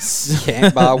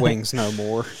 Can't buy wings no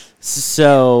more.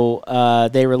 So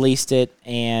they released it,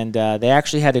 and they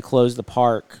actually had to close the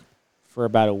park for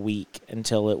about a week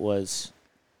until it was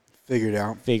Figured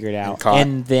out. figured out. caught.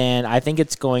 And then I think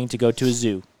it's going to go to a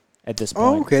zoo at this point.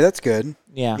 Oh, okay, that's good.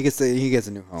 Yeah. He gets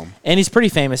a new home. And he's pretty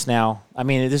famous now. I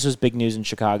mean, this was big news in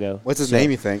Chicago. What's his So, name?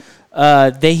 You think?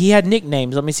 He had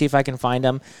nicknames. Let me see if I can find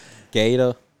them.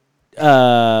 Gator,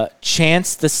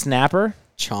 Chance the Snapper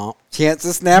Chomp. Chance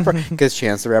the Snapper, because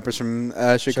Chance the Rapper's from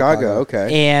Chicago.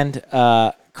 Okay. and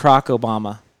Croc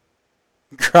Obama.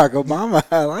 Croc Obama.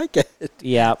 I like it.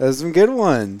 Yeah, Those are some good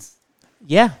ones.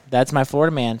 yeah, that's my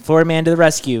Florida man. Florida man to the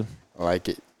rescue. I like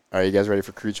it. Are you guys ready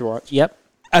for Creature Watch? Yep.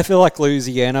 I feel like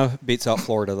Louisiana beats out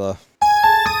Florida, though.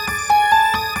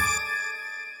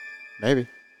 Maybe.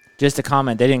 Just a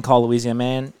comment. They didn't call Louisiana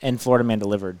man, and Florida man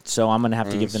delivered. So I'm gonna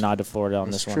have to give the nod to Florida on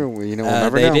That's this true. one. Well, we'll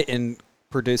never They know. didn't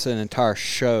produce an entire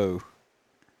show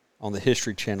on the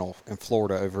History Channel in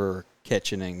Florida over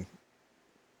catching and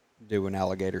doing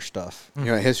alligator stuff. You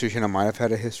know, History Channel might have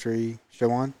had a history show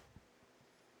on.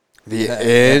 The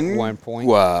At one point.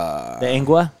 Ingwa. The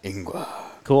Ingwa. Ingwa.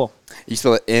 Cool. You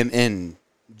spell it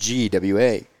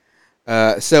MNGWA.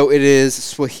 So it is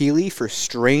Swahili for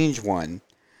strange one.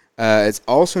 It's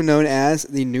also known as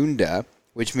the Nunda,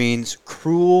 which means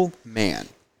cruel man.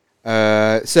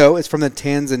 So it's from the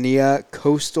Tanzania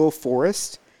coastal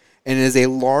forest, and it is a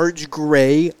large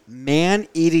gray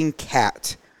man-eating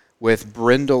cat with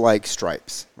brindle-like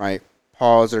stripes, right?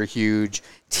 Paws are huge,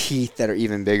 teeth that are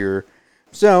even bigger.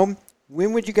 So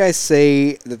when would you guys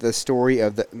say that the story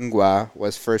of the Ngwa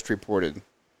was first reported?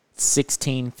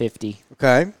 1650.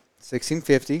 Okay,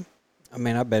 1650. I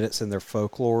mean, I bet it's in their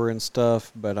folklore and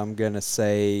stuff, but I'm going to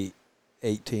say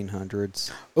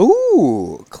 1800s.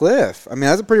 Ooh, Cliff. I mean,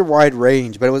 that's a pretty wide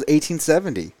range, but it was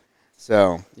 1870.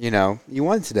 So, you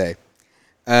won today.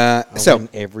 I So win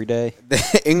every day. the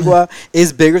Ingwa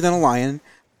is bigger than a lion.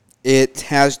 It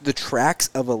has the tracks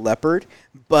of a leopard,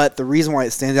 but the reason why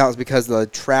it stands out is because the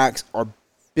tracks are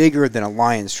bigger than a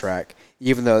lion's track,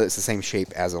 even though it's the same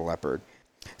shape as a leopard.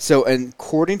 So,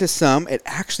 according to some, it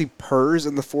actually purrs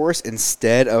in the forest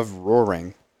instead of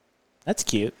roaring. That's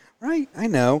cute. Right, I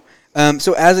know.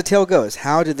 So, as the tale goes,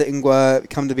 how did the Ingwa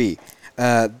come to be?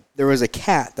 There was a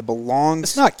cat that belonged...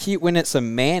 It's not cute when it's a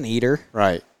man-eater.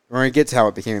 Right. We're going to get to how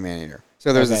it became a man-eater.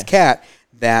 So there was this Okay. cat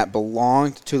that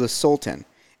belonged to the Sultan,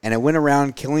 and it went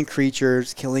around killing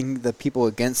creatures, killing the people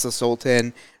against the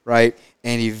Sultan, right?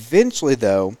 And eventually,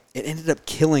 though, it ended up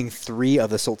killing 3 of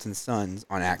the Sultan's sons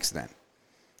on accident,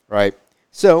 right?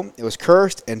 So it was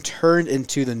cursed and turned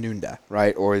into the Nunda,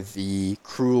 right? Or the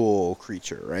cruel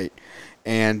creature, right?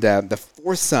 And the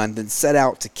 4th son then set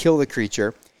out to kill the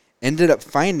creature, ended up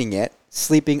finding it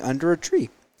sleeping under a tree.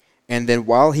 And then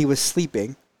while he was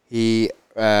sleeping, he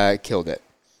killed it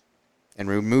and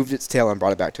removed its tail and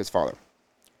brought it back to its father.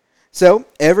 So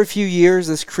every few years,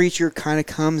 this creature kind of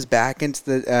comes back into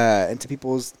the into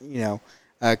people's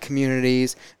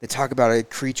communities. They talk about a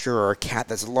creature or a cat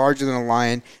that's larger than a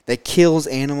lion that kills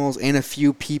animals and a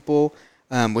few people,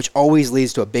 which always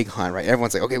leads to a big hunt. Right?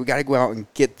 Everyone's like, okay, we got to go out and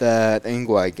get the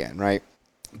Ingwa again, right?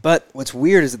 But what's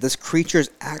weird is that this creature is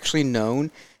actually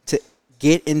known to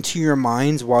get into your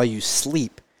minds while you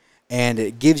sleep. And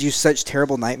it gives you such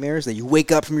terrible nightmares that you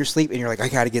wake up from your sleep and you're like, I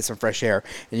got to get some fresh air.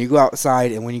 And you go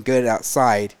outside, and when you get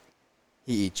outside,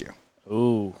 he eats you.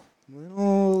 Ooh.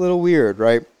 Little weird,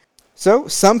 right? So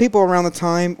some people around the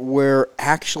time were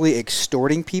actually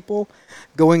extorting people,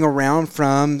 going around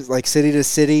from like city to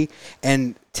city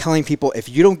and telling people, if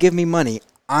you don't give me money,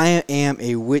 I am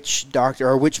a witch doctor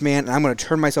or a witch man, and I'm going to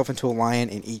turn myself into a lion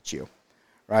and eat you,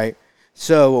 right?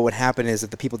 So what would happen is if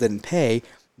the people didn't pay,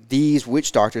 these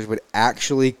witch doctors would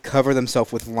actually cover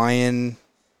themselves with lion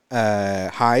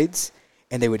hides,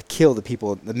 and they would kill the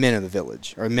people, the men of the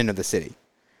village or men of the city.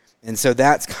 And so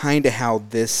that's kind of how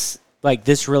this... Like,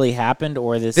 this really happened,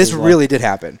 or this really did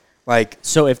happen. Like,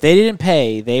 so if they didn't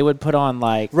pay, they would put on,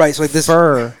 like, right, so like this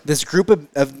fur. This group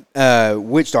of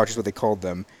witch doctors, what they called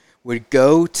them, would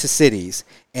go to cities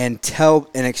and tell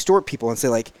and extort people and say,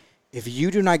 like, if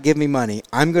you do not give me money,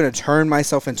 I'm going to turn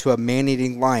myself into a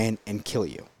man-eating lion and kill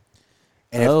you.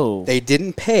 And if they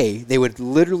didn't pay, they would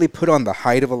literally put on the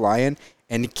hide of a lion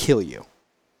and kill you.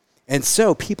 And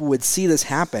so people would see this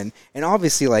happen, and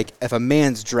obviously, like, if a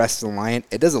man's dressed as a lion,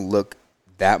 it doesn't look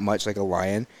that much like a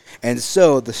lion. And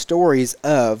so the stories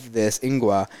of this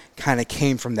Ingwa kind of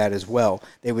came from that as well.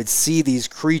 They would see these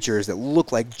creatures that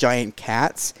look like giant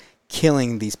cats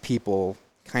killing these people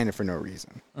kind of for no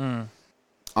reason.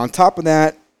 On top of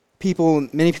that,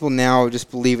 many people now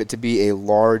just believe it to be a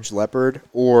large leopard,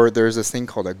 or there's this thing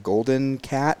called a golden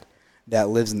cat that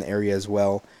lives in the area as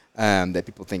well, that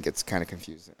people think it's kind of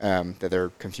confusing, that they're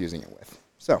confusing it with.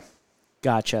 So,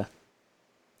 Gotcha.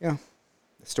 Yeah.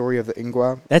 The story of the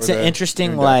Ingwa. That's an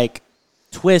interesting, like,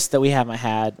 twist that we haven't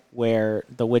had, where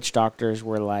the witch doctors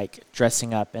were, like,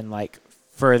 dressing up and, like,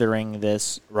 furthering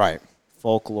this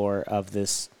folklore of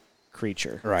this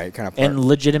creature. Right, kind of. And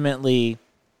legitimately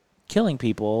killing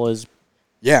people is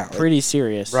pretty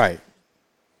serious. Right.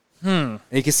 And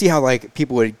you can see how, like,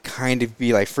 people would kind of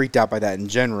be, like, freaked out by that in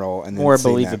general. And then more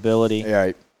believability.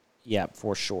 Right. Yeah,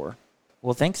 for sure.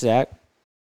 Well, thanks, Zach.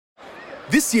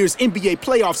 This year's NBA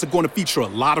playoffs are going to feature a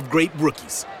lot of great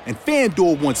rookies, and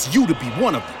FanDuel wants you to be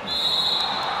one of them.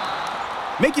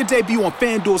 Make your debut on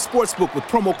FanDuel Sportsbook with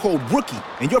promo code ROOKIE,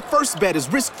 and your first bet is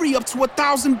risk-free up to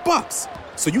 $1,000.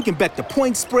 So you can bet the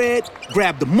point spread,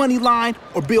 grab the money line,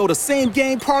 or build a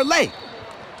same-game parlay.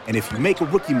 And if you make a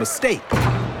rookie mistake,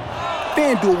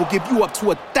 FanDuel will give you up to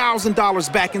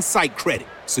 $1,000 back in site credit,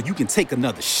 so you can take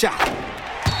another shot.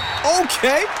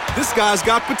 Okay, this guy's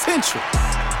got potential.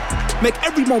 Make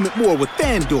every moment more with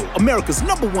FanDuel, America's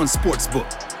 #1 sportsbook.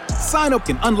 Sign up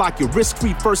and unlock your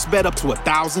risk-free first bet up to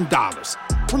 $1,000.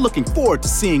 We're looking forward to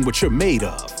seeing what you're made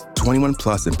of. 21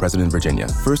 plus in President Virginia.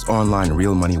 First online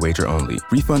real money wager only.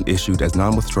 Refund issued as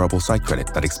non-withdrawable site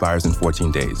credit that expires in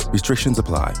 14 days. Restrictions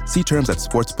apply. See terms at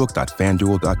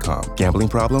sportsbook.fanduel.com. Gambling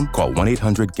problem? Call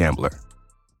 1-800-GAMBLER.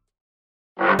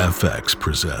 FX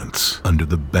presents Under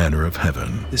the Banner of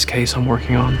Heaven. This case I'm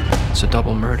working on, it's a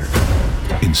double murder.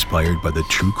 Inspired by the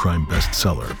true crime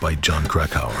bestseller by Jon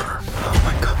Krakauer. Oh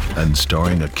my God. And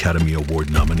starring Academy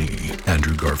Award nominee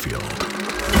Andrew Garfield.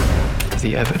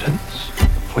 The evidence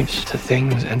points to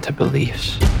things and to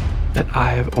beliefs that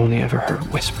I have only ever heard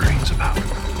whisperings about.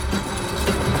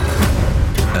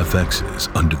 FX's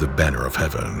Under the Banner of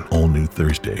Heaven. All new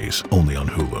Thursdays, only on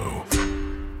Hulu.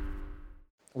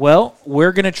 Well,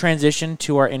 we're going to transition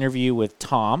to our interview with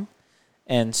Tom.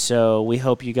 And so we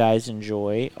hope you guys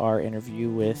enjoy our interview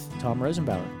with Tom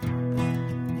Rosenbauer.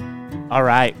 All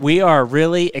right. We are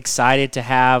really excited to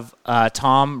have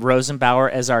Tom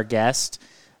Rosenbauer as our guest.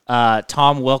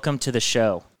 Tom, welcome to the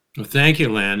show. Well, thank you,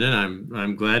 Landon.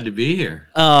 I'm glad to be here.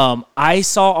 I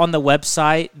saw on the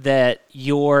website that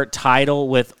your title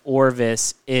with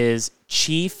Orvis is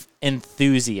Chief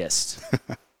Enthusiast.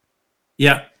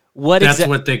 Yeah. What does that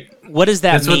mean?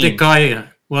 That's what they call you.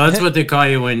 Well, that's what they call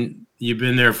you when you've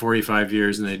been there 45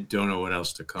 years and they don't know what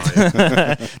else to call you.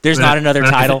 There's not another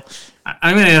title.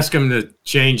 I'm going to ask them to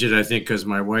change it, I think, because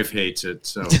my wife hates it.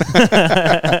 So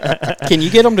can you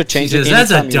get them to change it?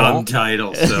 That's a dumb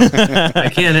title. So I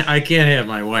can't have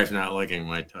my wife not liking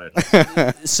my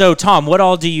title. So, Tom, what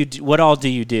all do you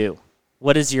do?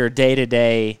 What is your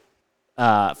day-to-day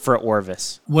for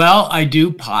Orvis? Well, I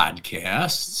do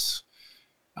podcasts,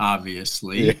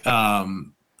 obviously.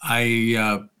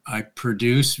 Yeah. I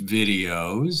produce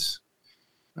videos,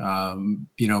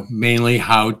 mainly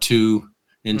how-to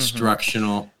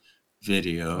instructional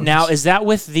videos. Now, is that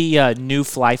with the new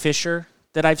Fly Fisher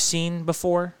that I've seen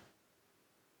before?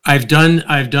 I've done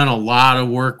a lot of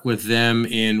work with them,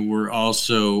 and we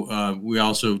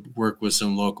also work with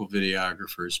some local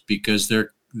videographers because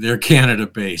they're Canada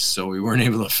based, so we weren't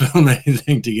able to film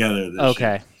anything together this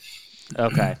year.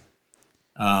 Okay.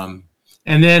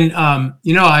 And then, I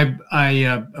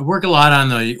work a lot on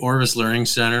the Orvis Learning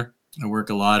Center. I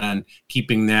work a lot on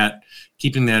keeping that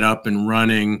up and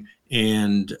running,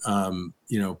 and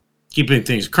keeping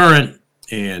things current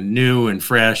and new and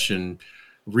fresh and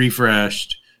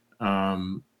refreshed.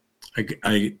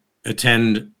 I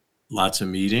attend lots of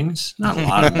meetings, not a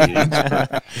lot of meetings,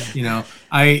 but, you know,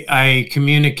 I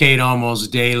communicate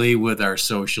almost daily with our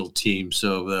social team.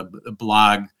 So the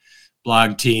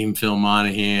blog team, Phil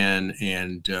Monahan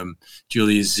and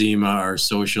Julia Zima, our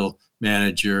social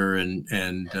manager,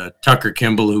 and Tucker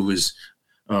Kimball, who was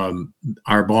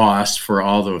our boss for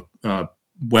all the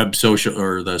web social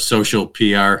or the social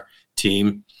PR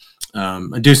team.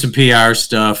 I do some PR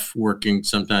stuff, working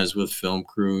sometimes with film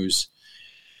crews,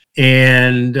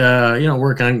 and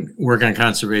work on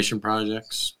conservation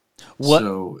projects.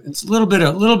 So it's a little bit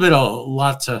of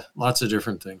lots of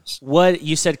different things. What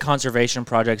you said, conservation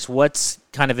projects. What's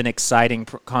kind of an exciting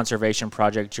conservation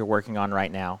project you're working on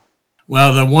right now?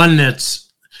 Well, the one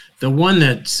that's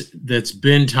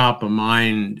been top of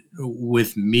mind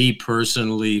with me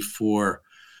personally for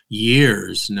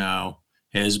years now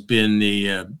has been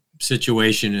the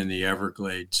situation in the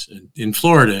Everglades, in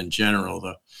Florida in general,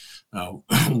 the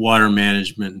water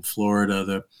management in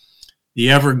Florida. The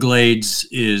Everglades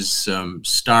is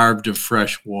starved of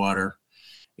fresh water,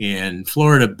 and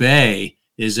Florida Bay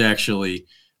is actually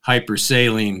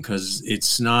hypersaline because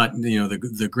it's not,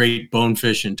 the great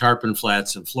bonefish and tarpon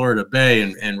flats in Florida Bay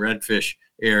and redfish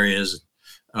areas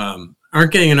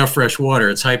aren't getting enough fresh water.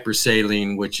 It's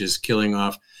hypersaline, which is killing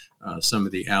off some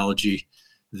of the algae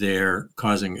there,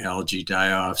 causing algae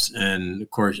die-offs. And of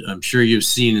course, I'm sure you've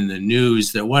seen in the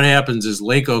news that what happens is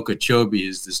Lake Okeechobee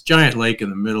is this giant lake in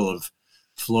the middle of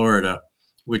Florida,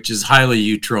 which is highly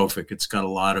eutrophic. It's got a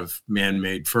lot of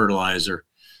man-made fertilizer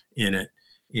in it,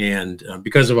 and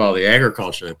because of all the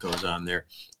agriculture that goes on there.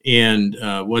 And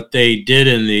what they did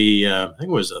in the I think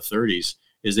it was the 30s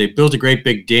is they built a great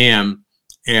big dam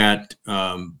at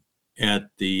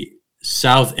the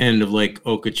south end of Lake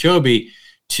Okeechobee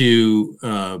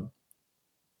to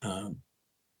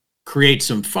create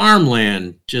some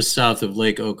farmland just south of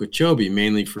Lake Okeechobee,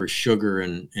 mainly for sugar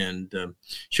and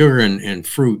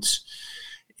fruits.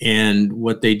 And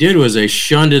what they did was they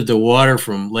shunted the water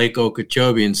from Lake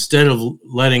Okeechobee. Instead of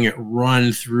letting it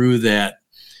run through that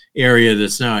area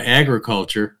that's now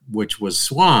agriculture, which was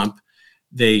swamp,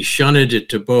 they shunted it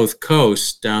to both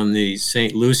coasts, down the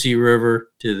St. Lucie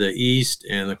River to the east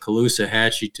and the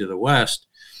Caloosahatchee to the west.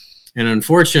 And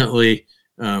unfortunately,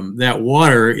 that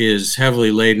water is heavily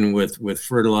laden with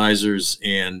fertilizers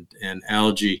and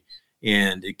algae,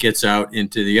 and it gets out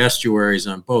into the estuaries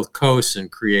on both coasts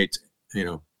and creates,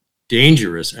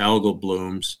 dangerous algal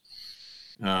blooms,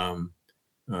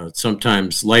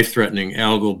 sometimes life-threatening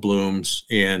algal blooms,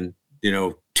 and,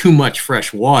 too much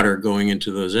fresh water going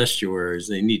into those estuaries.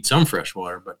 They need some fresh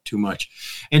water, but too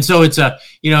much. And so it's a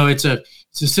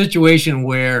situation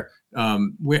where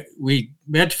we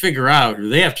had to figure out, or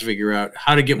they have to figure out,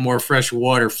 how to get more fresh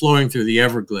water flowing through the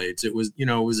Everglades. It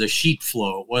was a sheet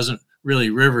flow. It wasn't really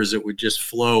rivers. It would just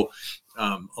flow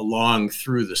along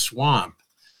through the swamp.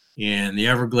 And the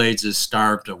Everglades is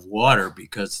starved of water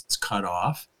because it's cut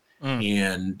off.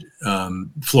 And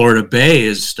Florida Bay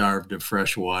is starved of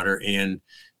fresh water. And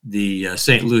the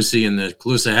St. Lucie and the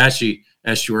Caloosahatchee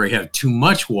estuary have too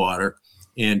much water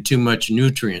and too much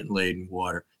nutrient-laden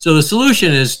water. So the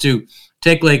solution is to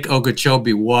take Lake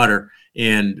Okeechobee water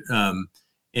and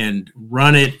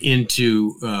run it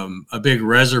into a big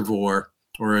reservoir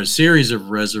or a series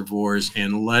of reservoirs,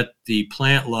 and let the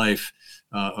plant life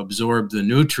absorb the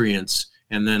nutrients,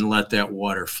 and then let that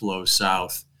water flow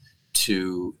south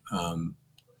to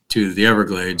the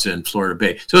Everglades and Florida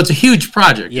Bay. So it's a huge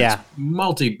project. Yeah, it's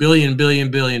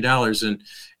multi-billion dollars, and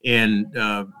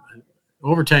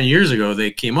over 10 years ago,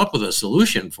 they came up with a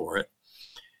solution for it.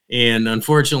 And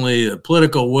unfortunately, the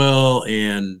political will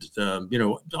and,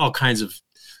 all kinds of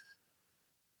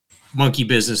monkey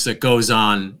business that goes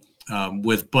on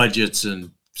with budgets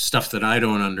and stuff that I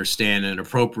don't understand, and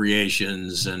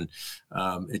appropriations, and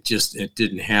it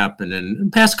didn't happen. And in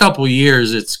the past couple of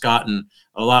years, it's gotten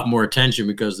a lot more attention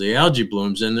because of the algae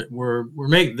blooms, and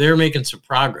they're making some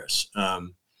progress.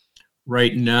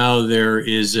 Right now, there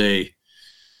is a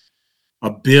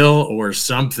bill or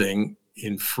something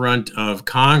in front of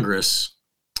Congress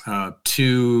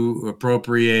to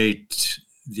appropriate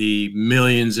the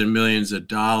millions and millions of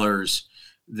dollars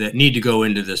that need to go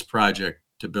into this project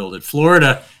to build it.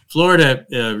 Florida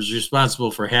was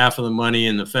responsible for half of the money,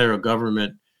 and the federal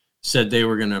government said they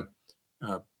were going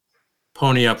to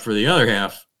pony up for the other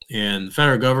half. And the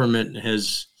federal government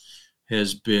has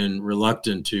been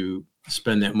reluctant to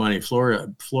spend that money.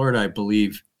 Florida, I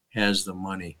believe, has the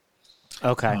money.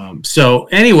 Okay. So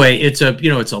anyway, it's going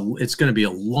to be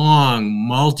a long,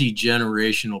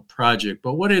 multi-generational project.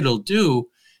 But what it'll do,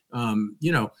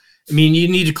 you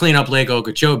need to clean up Lake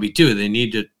Okeechobee too. They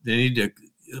need to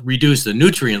reduce the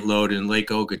nutrient load in Lake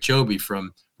Okeechobee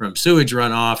from sewage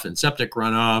runoff and septic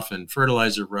runoff and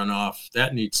fertilizer runoff.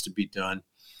 That needs to be done.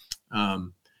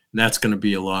 And that's going to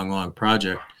be a long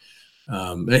project.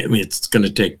 I mean, it's going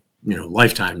to take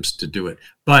lifetimes to do it,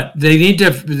 but they need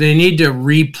to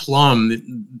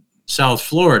replumb South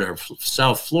Florida.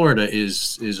 South Florida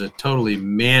is a totally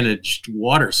managed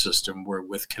water system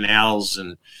with canals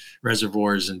and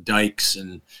reservoirs and dikes,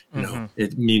 and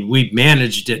we've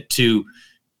managed it to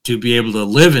be able to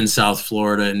live in South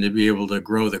Florida and to be able to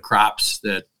grow the crops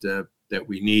that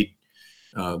we need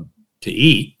to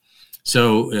eat.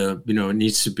 So it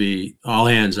needs to be all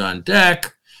hands on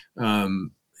deck,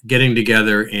 getting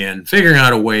together and figuring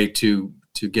out a way to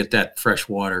get that fresh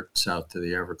water south to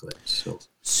the Everglades.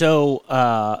 So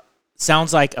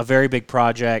sounds like a very big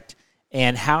project.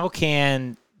 And how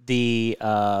can the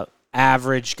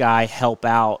average guy help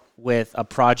out with a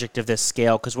project of this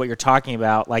scale? Because what you're talking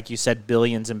about, like you said,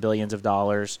 billions and billions of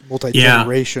dollars.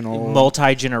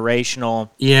 Multi-generational.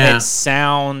 Yeah. It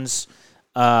sounds,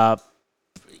 to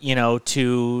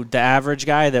the average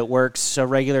guy that works a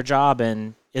regular job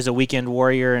and is a weekend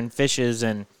warrior and fishes,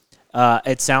 and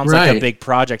it sounds like a big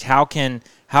project. How can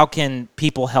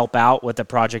people help out with a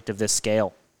project of this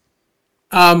scale?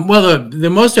 Well, the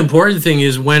most important thing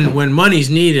is when money's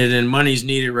needed, and money's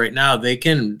needed right now, they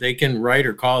can write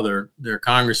or call their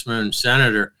congressman and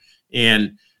senator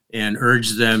and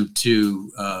urge them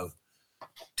to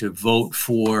vote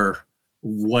for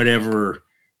whatever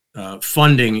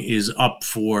funding is up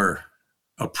for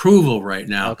approval right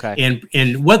now. Okay.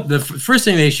 And what the first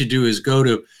thing they should do is go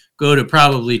to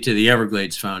probably to the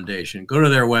Everglades Foundation. Go to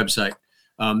their website.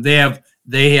 They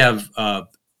have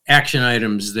action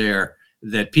items there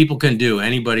that people can do.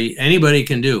 Anybody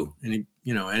can do.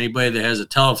 Anybody that has a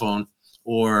telephone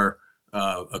or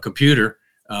a computer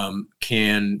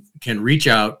can reach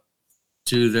out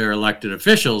to their elected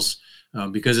officials,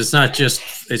 because it's not just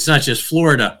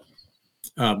Florida,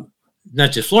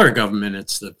 not just Florida government.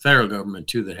 It's the federal government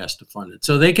too that has to fund it.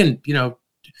 So they can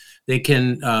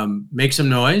make some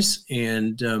noise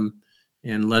and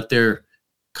let their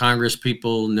Congress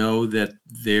people know that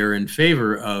they're in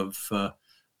favor of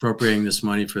appropriating this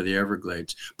money for the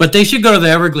Everglades. But they should go to the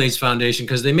Everglades Foundation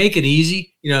because they make it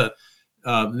easy.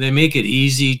 They make it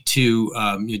easy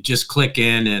to you just click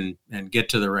in and get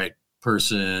to the right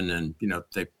person, and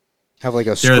they have like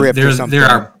a script or something.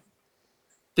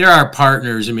 They're our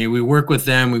partners. I mean, we work with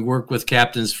them. We work with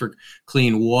Captains for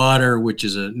Clean Water, which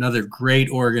is another great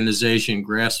organization,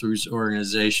 grassroots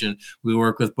organization. We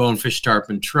work with Bonefish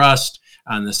Tarpon Trust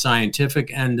on the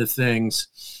scientific end of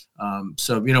things.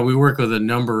 So we work with a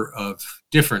number of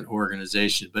different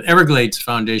organizations, but Everglades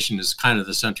Foundation is kind of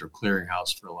the central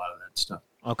clearinghouse for a lot of that stuff.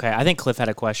 Okay, I think Cliff had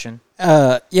a question.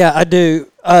 Yeah, I do.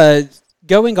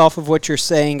 Going off of what you're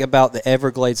saying about the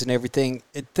Everglades and everything,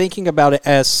 thinking about it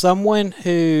as someone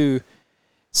who,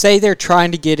 say they're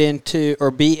trying to get into or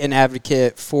be an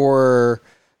advocate for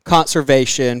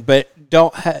conservation, but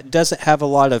doesn't have a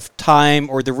lot of time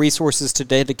or the resources to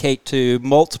dedicate to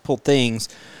multiple things.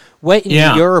 What,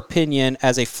 in your opinion,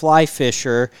 as a fly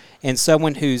fisher and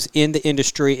someone who's in the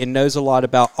industry and knows a lot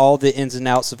about all the ins and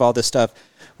outs of all this stuff,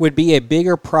 would be a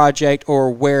bigger project,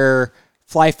 or where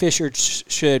fly fishers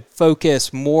should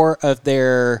focus more of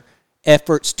their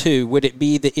efforts to? Would it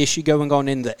be the issue going on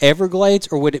in the Everglades,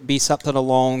 or would it be something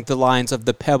along the lines of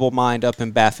the Pebble Mine up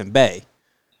in Baffin Bay?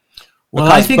 Well,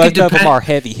 because I think both of them are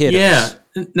heavy hitters. Yeah,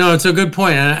 no, it's a good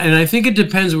point, and I think it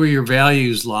depends where your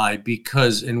values lie,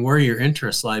 and where your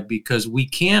interests lie, because we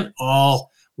can't all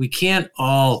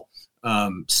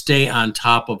stay on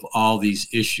top of all these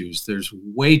issues. There's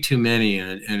way too many,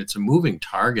 and it's a moving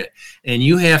target. And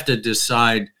you have to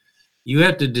decide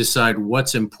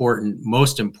what's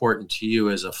most important to you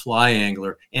as a fly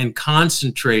angler, and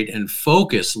concentrate and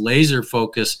laser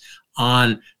focus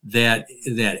on that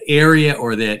area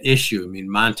or that issue. I mean,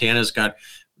 Montana's got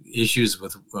issues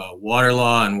with water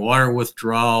law and water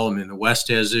withdrawal. I mean, the West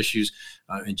has issues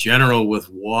in general with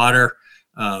water.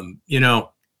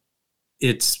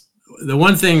 It's the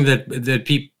one thing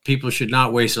that people should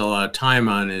not waste a lot of time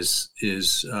on is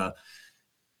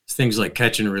things like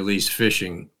catch and release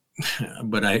fishing,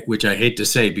 which I hate to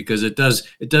say, because it does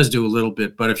do a little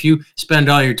bit. But if you spend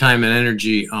all your time and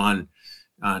energy on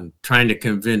trying to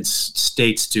convince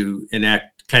states to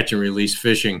enact catch and release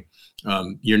fishing,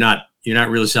 you're not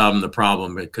really solving the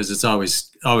problem, because it's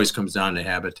always comes down to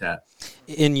habitat.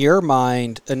 In your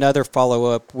mind, another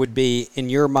follow-up would be, in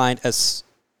your mind, as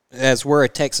we're a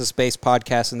Texas-based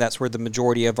podcast, and that's where the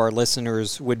majority of our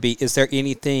listeners would be, is there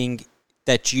anything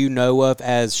that you know of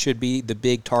as should be the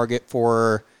big target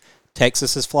for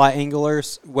Texas's fly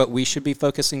anglers, what we should be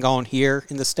focusing on here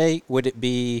in the state? Would it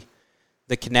be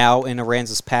the canal in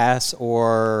Aransas Pass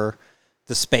or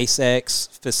the SpaceX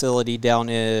facility down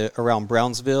around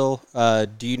Brownsville?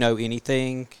 Do you know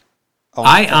anything?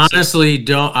 I honestly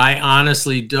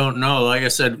don't know. Like I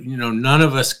said, none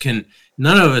of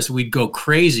us, we'd go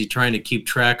crazy trying to keep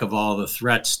track of all the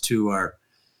threats to our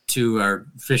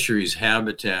fisheries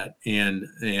habitat. And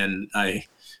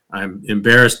I'm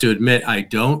embarrassed to admit I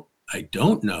don't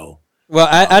know. Well,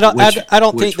 I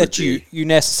don't think that you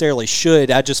necessarily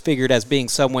should. I just figured as being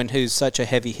someone who's such a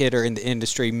heavy hitter in the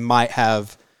industry might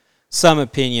have some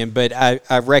opinion, but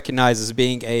I recognize as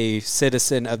being a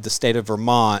citizen of the state of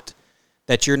Vermont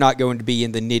that you're not going to be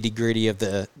in the nitty-gritty of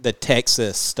the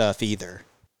Texas stuff either.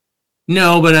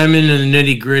 No, but I'm in the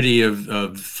nitty-gritty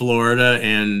of Florida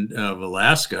and of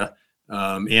Alaska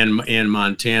and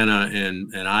Montana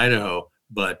and Idaho.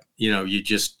 But,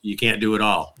 you can't do it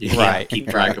all. You can't keep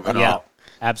track of it all.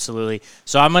 Absolutely.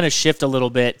 So I'm going to shift a little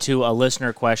bit to a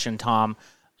listener question, Tom.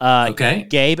 Okay.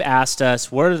 Gabe asked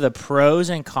us, what are the pros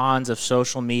and cons of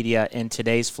social media in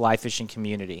today's fly fishing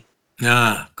community?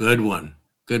 Good one.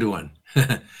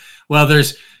 Well,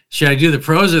 should I do the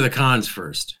pros or the cons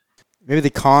first? Maybe the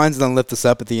cons, then lift us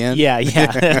up at the end. Yeah.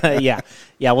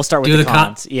 Yeah, we'll start with the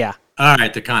cons. Yeah. All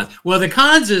right, the cons. Well, the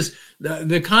cons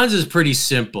is pretty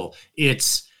simple.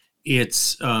 It's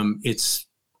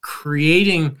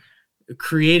creating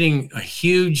a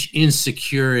huge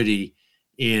insecurity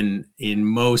in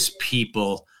most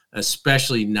people,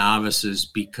 especially novices,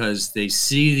 because they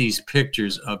see these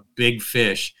pictures of big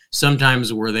fish,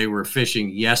 sometimes where they were fishing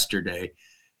yesterday,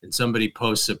 and somebody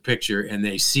posts a picture and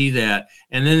they see that,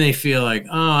 and then they feel like,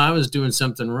 oh, I was doing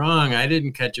something wrong. I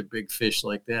didn't catch a big fish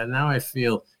like that. Now I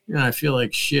feel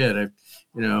like shit.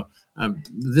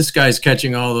 This guy's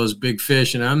catching all those big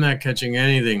fish and I'm not catching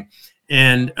anything.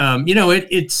 And,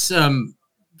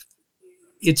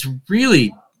 it's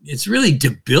really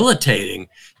debilitating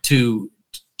to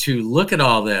look at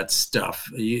all that stuff.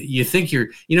 You think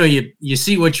you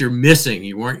see what you're missing.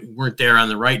 You weren't there on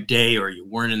the right day, or you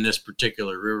weren't in this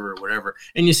particular river or whatever.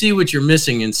 And you see what you're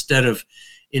missing instead of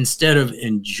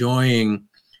enjoying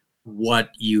what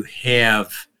you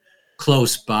have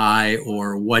close by,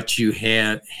 or what you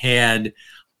had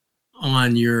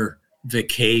on your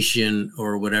vacation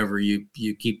or whatever. You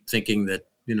keep thinking that,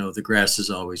 the grass is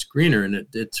always greener, and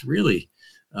it's really,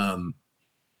 I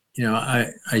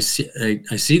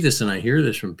see this and I hear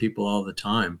this from people all the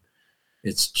time.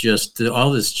 It's just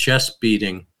all this chest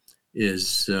beating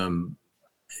is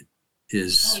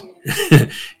is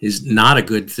not a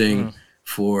good thing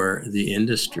for the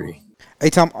industry. Hey,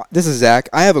 Tom, this is Zach.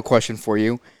 I have a question for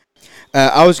you.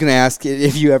 I was going to ask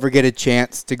if you ever get a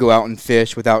chance to go out and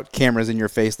fish without cameras in your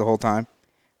face the whole time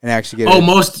and actually get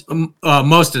most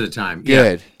of the time.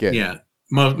 Good. Yeah.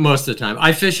 Most of the time.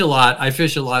 I fish a lot. I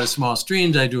fish a lot of small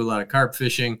streams. I do a lot of carp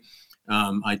fishing.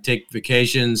 I take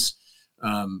vacations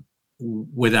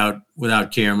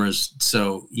without cameras.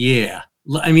 So, yeah.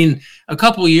 I mean, a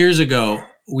couple of years ago,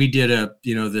 we did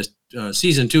the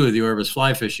season 2 of the Orvis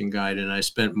Fly Fishing Guide, and I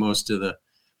spent most of that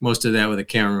with a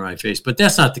camera in my face. But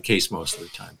that's not the case most of the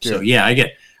time. So, yeah, I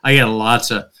get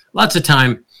lots of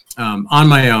time on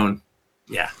my own.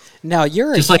 Yeah. Now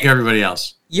you're just like everybody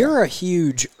else. You're a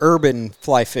huge urban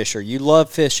fly fisher. You love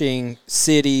fishing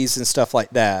cities and stuff like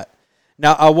that.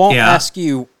 Now, I won't ask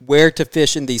you where to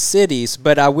fish in these cities,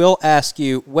 but I will ask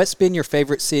you, what's been your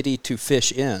favorite city to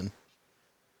fish in?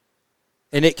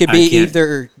 And it could be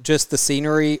either just the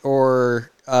scenery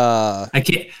or... I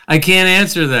can't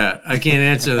answer that.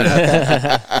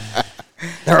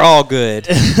 They're all good.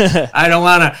 I don't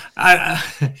want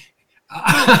to...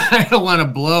 I don't want to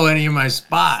blow any of my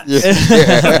spots.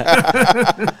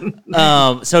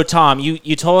 So, Tom,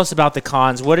 you told us about the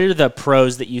cons. What are the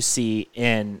pros that you see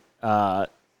in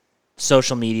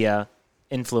social media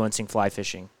influencing fly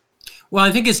fishing? Well,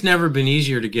 I think it's never been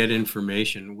easier to get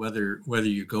information, whether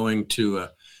you're going to a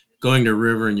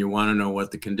river and you want to know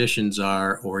what the conditions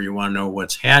are, or you want to know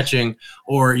what's hatching,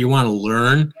 or you want to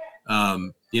learn.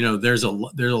 There's a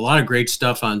lot of great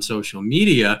stuff on social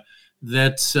media.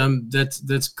 That's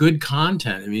good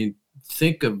content. I mean,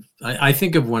 I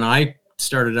think of when I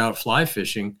started out fly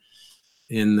fishing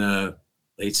in the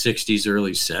late 60s,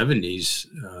 early 70s.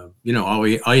 All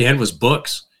you had was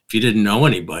books. If you didn't know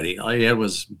anybody, all you had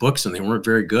was books, and they weren't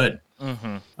very good.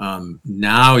 Mm-hmm.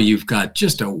 Now you've got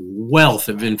just a wealth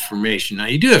of information. Now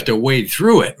you do have to wade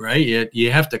through it, right?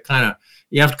 You have to kind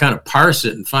of parse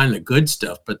it and find the good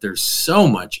stuff. But there's so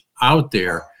much out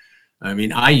there. I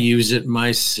mean, I use it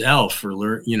myself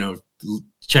for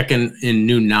checking in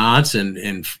new knots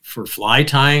and for fly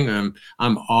tying.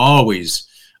 I'm always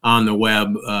on the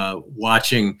web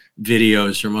watching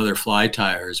videos from other fly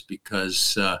tyers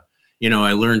because, I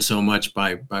learned so much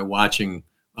by watching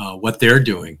what they're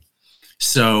doing.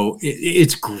 So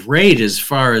it's great as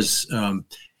far as,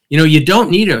 you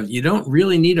don't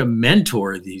really need a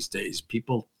mentor these days.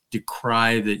 People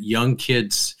decry that young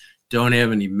kids don't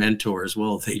have any mentors.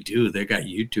 Well, they do. They got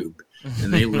YouTube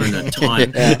and they learn a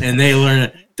ton and they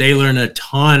learn a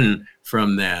ton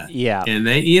from that. Yeah. And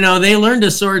they learn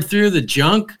to sort through the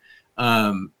junk.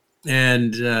 So,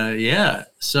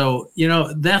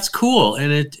 that's cool.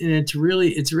 And it's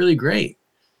really great.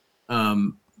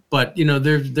 But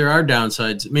there are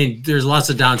downsides. I mean, there's lots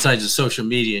of downsides of social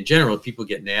media in general. People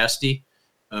get nasty.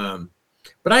 But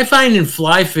I find in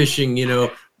fly fishing,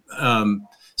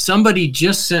 somebody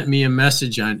just sent me a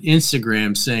message on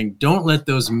Instagram saying, don't let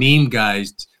those meme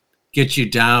guys get you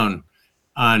down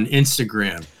on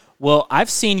Instagram. Well, I've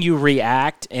seen you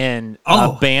react and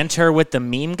banter with the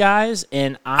meme guys,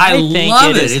 and I think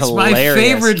love it. It's It's hilarious. my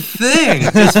favorite thing.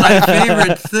 It's my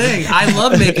favorite thing. I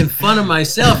love making fun of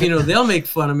myself. They'll make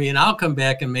fun of me, and I'll come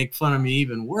back and make fun of me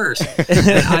even worse.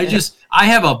 And I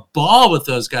have a ball with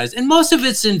those guys, and most of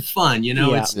it's in fun.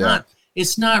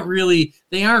 It's not really.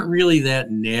 They aren't really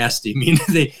that nasty. I mean,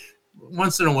 they.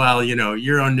 Once in a while, Euro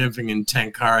nymphing and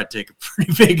Tenkara take a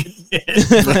pretty big hit.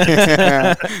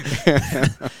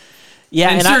 Yeah,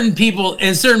 and certain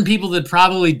people that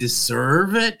probably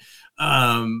deserve it,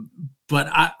 but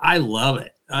I love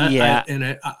it.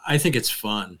 I think it's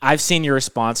fun. I've seen your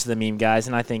response to the meme guys,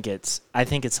 and I think it's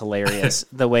hilarious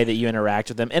the way that you interact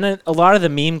with them. And a lot of the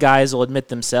meme guys will admit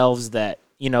themselves that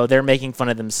they're making fun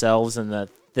of themselves and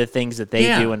the things that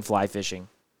they do in fly fishing.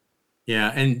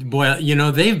 Yeah, and boy,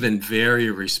 they've been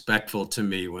very respectful to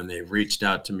me when they've reached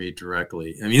out to me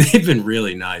directly. I mean, they've been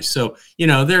really nice. So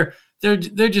they're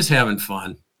just having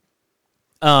fun.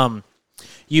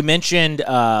 You mentioned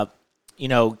having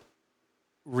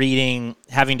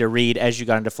to read as you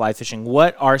got into fly fishing.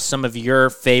 What are some of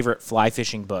your favorite fly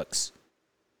fishing books?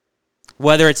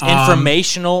 Whether it's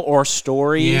informational or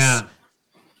stories.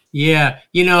 Yeah.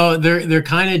 They're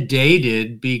kind of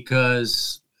dated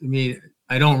because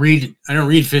I don't read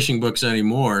fishing books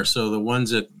anymore. So the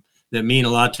ones that mean a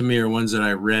lot to me are ones that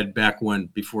I read back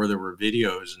before there were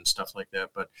videos and stuff like that.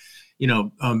 But,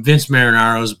 Vince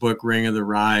Marinaro's book, Ring of the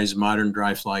Rise, Modern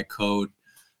Dry Fly Code,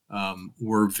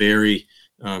 were very,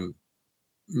 I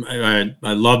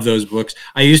love those books.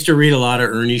 I used to read a lot of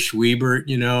Ernie Schwiebert,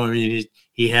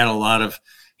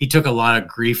 he took a lot of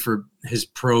grief for his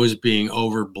prose being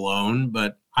overblown,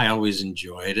 but I always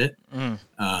enjoyed it.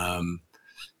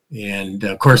 And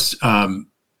of course,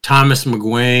 Thomas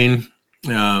McGuane,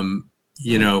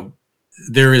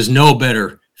 there is no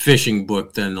better fishing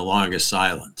book than The Longest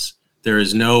Silence. There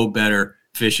is no better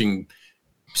fishing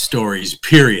stories,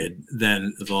 period,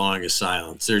 than The Longest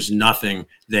Silence. There's nothing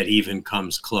that even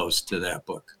comes close to that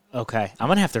book. Okay, I'm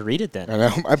gonna have to read it then. I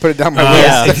know. I put it down my list.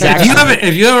 Yeah, exactly.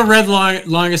 If you haven't read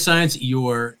Longest Silence,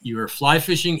 your fly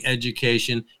fishing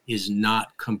education is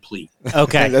not complete.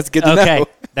 Okay, that's good to know.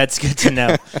 That's good to know.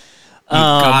 You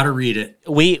gotta read it.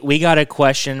 We got a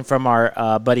question from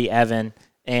our buddy Evan,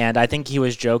 and I think he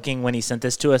was joking when he sent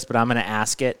this to us, but I'm going to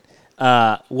ask it.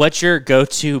 What's your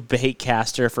go-to bait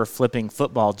caster for flipping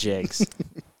football jigs?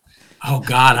 Oh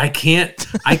God, I can't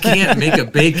make a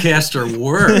bait caster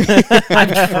work.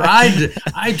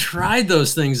 I tried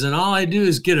those things, and all I do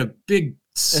is get a big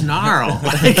snarl.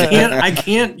 I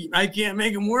can't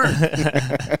make them work.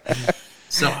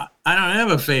 So I don't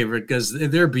have a favorite because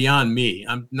they're beyond me.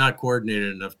 I'm not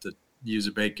coordinated enough to use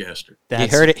a bait caster. You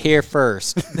heard it here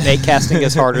first. Bait casting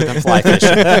is harder than fly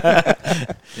fishing.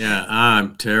 Yeah,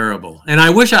 I'm terrible. And I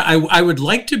wish I would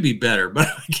like to be better, but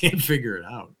I can't figure it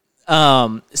out.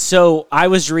 So I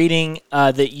was reading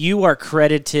that you are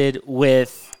credited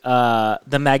with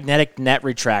the magnetic net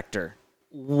retractor.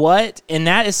 And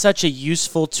that is such a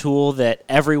useful tool that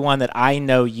everyone that I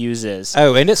know uses.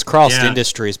 Oh, and it's crossed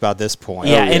industries by this point.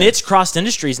 Yeah, and it's crossed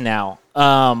industries now.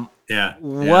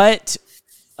 What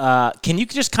can you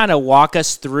just kind of walk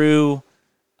us through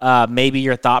maybe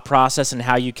your thought process and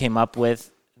how you came up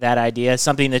with that idea?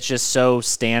 Something that's just so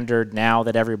standard now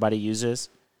that everybody uses.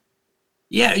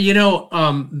 Yeah,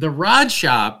 the Rod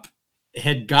Shop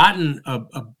had gotten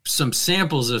some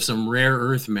samples of some rare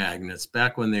earth magnets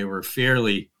back when they were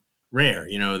fairly rare.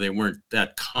 They weren't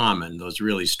that common, those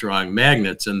really strong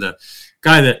magnets. And the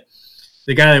guy that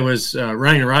was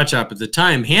running the Rod Shop at the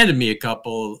time handed me a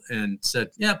couple and said,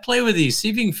 yeah, play with these. See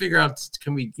if you can figure out,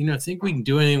 can we, think we can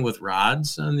do anything with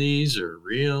rods on these or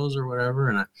reels or whatever.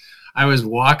 And I was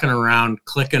walking around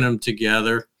clicking them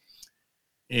together,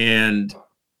 and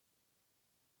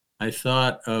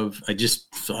I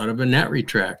just thought of a net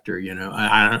retractor.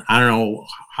 I don't know.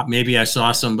 Maybe I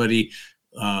saw somebody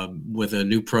with a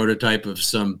new prototype of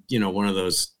some, one of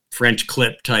those French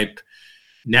clip type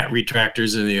net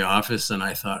retractors in the office, and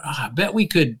I thought, I bet we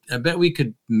could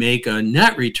make a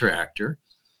net retractor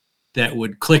that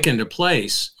would click into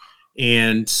place.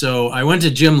 And so I went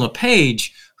to Jim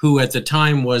LePage, who at the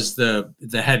time was the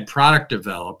head product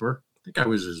developer. I think I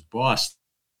was his boss.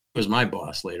 He was my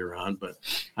boss later on, but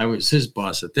I was his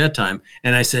boss at that time.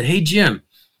 And I said, hey, Jim,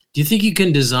 do you think you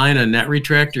can design a net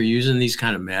retractor using these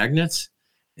kind of magnets?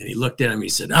 And he looked at him. He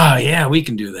said, oh, yeah, we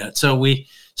can do that. So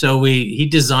he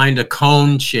designed a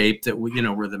cone shape that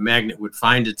where the magnet would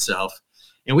find itself.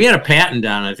 And we had a patent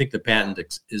on it. I think the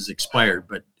patent is expired,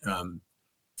 but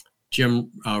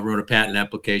Jim wrote a patent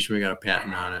application. We got a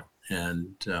patent on it.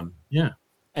 And yeah.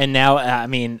 And now,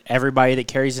 everybody that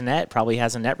carries a net probably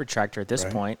has a net retractor at this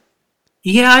point.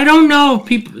 Yeah, I don't know.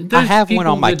 I have one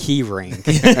on my key ring.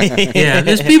 Yeah,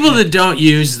 there's people that don't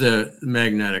use the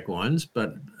magnetic ones,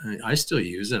 but I still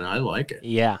use it, and I like it.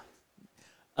 Yeah.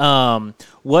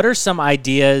 What are some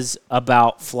ideas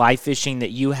about fly fishing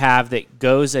that you have that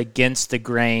goes against the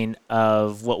grain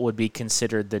of what would be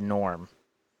considered the norm?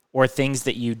 Or things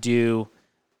that you do,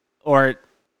 or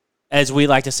as we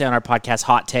like to say on our podcast,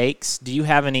 hot takes. Do you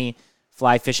have any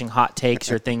fly fishing hot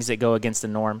takes or things that go against the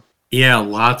norm? Yeah,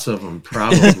 lots of them,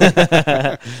 probably.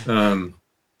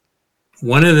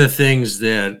 One of the things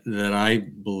that I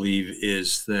believe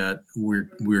is that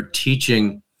we're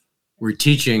teaching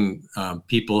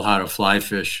people how to fly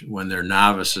fish when they're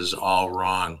novices all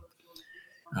wrong.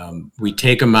 We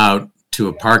take them out to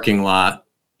a parking lot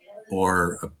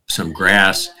or some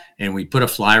grass, and we put a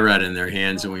fly rod in their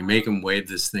hands, and we make them wave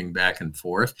this thing back and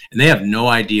forth, and they have no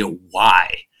idea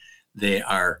why they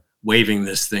are waving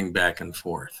this thing back and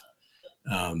forth.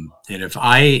 And if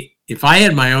I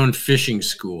had my own fishing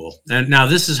school, and now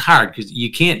this is hard because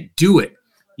you can't do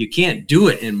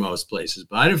it in most places,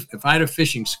 but if I had a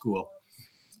fishing school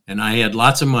and I had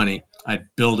lots of money, I'd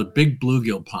build a big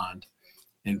bluegill pond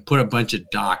and put a bunch of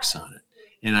docks on it,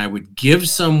 and I would give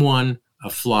someone a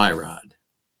fly rod,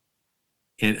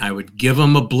 and I would give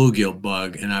them a bluegill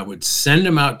bug, and I would send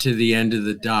them out to the end of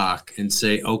the dock and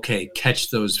say, okay, catch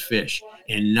those fish,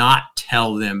 and not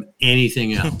tell them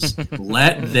anything else.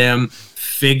 Let them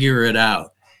figure it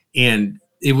out. And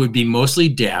it would be mostly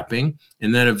dapping,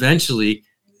 and then eventually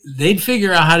they'd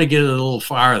figure out how to get it a little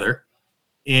farther,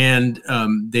 and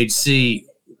they'd see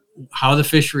how the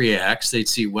fish reacts. They'd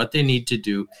see what they need to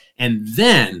do, and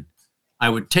then I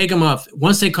would take them off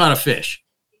once they caught a fish.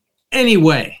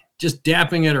 Anyway, just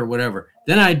dapping it or whatever.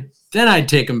 Then I'd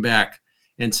take them back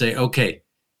and say, okay,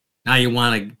 now you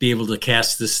want to be able to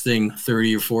cast this thing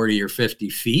 30 or 40 or 50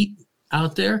 feet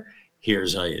out there.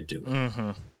 Here's how you do it.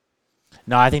 Mm-hmm.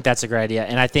 No, I think that's a great idea.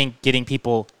 And I think getting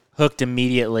people hooked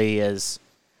immediately is...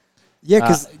 Yeah,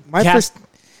 because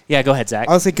Yeah, go ahead, Zach.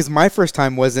 I was thinking, because my first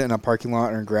time wasn't in a parking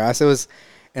lot or in grass. It was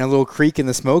in a little creek in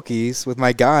the Smokies with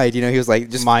my guide. He was like,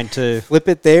 just mine too. Flip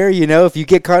it there. If you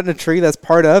get caught in a tree, that's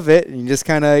part of it. And you just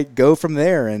kind of go from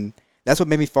there. And that's what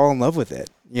made me fall in love with it,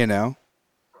 Yeah.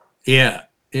 Yeah.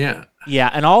 Yeah,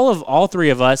 and all three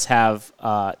of us have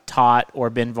taught or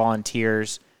been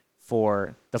volunteers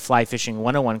for the fly fishing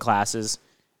 101 classes.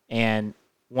 And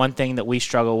one thing that we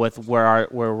struggle with where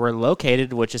we're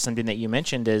located, which is something that you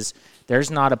mentioned, is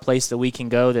there's not a place that we can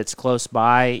go that's close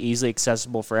by, easily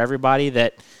accessible for everybody,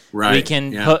 that we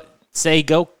can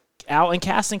go out and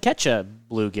cast and catch a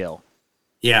bluegill.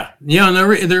 Yeah. And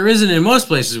there isn't in most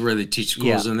places where they teach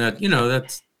schools, and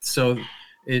that's so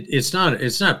it's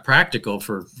not practical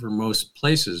for most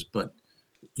places, but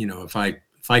if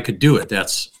I could do it,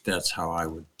 that's how I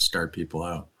would start people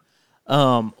out.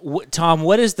 Tom,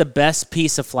 what is the best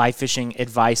piece of fly fishing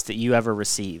advice that you ever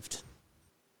received?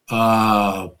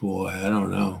 Oh boy, I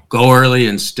don't know. Go early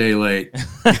and stay late.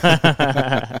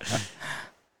 I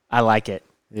like it.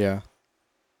 Yeah.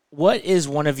 What is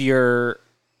one of your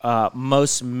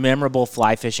most memorable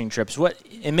fly fishing trips?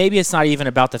 And maybe it's not even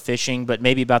about the fishing, but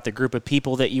maybe about the group of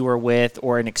people that you were with,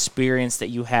 or an experience that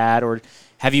you had, or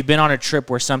have you been on a trip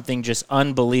where something just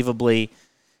unbelievably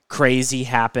crazy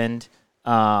happened?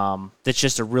 That's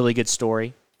just a really good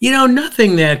story.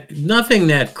 Nothing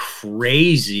that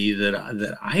crazy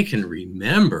that I can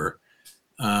remember.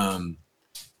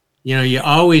 You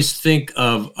always think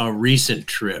of a recent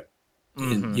trip,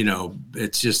 and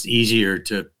it's just easier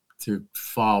to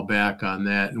fall back on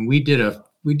that. And we did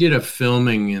a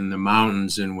filming in the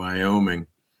mountains in Wyoming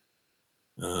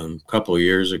a couple of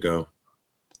years ago.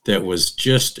 That was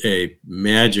just a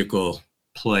magical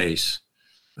place.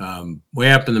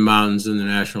 Way up in the mountains in the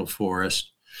national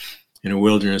forest. in a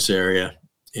wilderness area,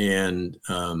 and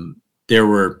there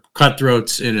were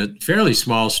cutthroats in a fairly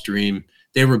small stream.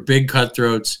 They were big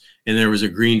cutthroats, and there was a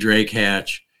green drake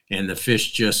hatch, and the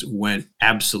fish just went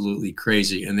absolutely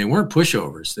crazy. And they weren't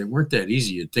pushovers; they weren't that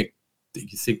easy. You think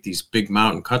these big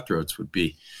mountain cutthroats would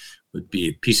be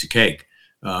a piece of cake,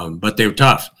 but they were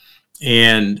tough.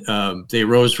 And they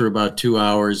rose for about 2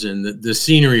 hours, and the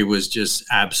scenery was just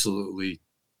absolutely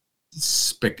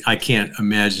I can't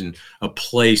imagine a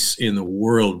place in the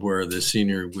world where the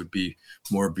scenery would be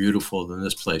more beautiful than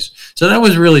this place. So that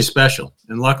was really special.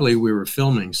 And luckily we were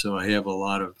filming, so I have a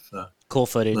lot of cool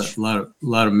footage, a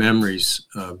lot of memories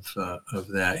of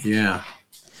that. Yeah.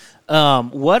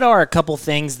 What are a couple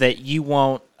things that you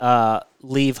won't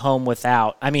leave home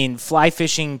without? I mean, fly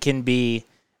fishing can be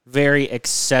very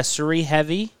accessory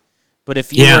heavy, but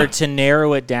if you were to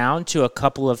narrow it down to a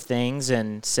couple of things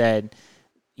and said,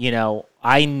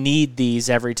 I need these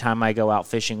every time I go out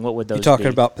fishing, what would those be? You're talking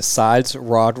about besides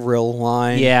rod, reel,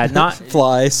 line? Yeah, not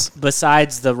flies.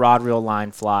 Besides the rod, reel,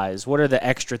 line, flies, what are the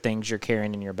extra things you're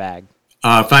carrying in your bag?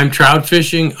 If I'm trout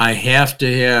fishing, I have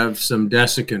to have some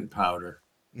desiccant powder.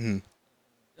 Mm.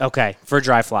 Okay, for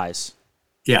dry flies.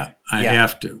 Yeah, I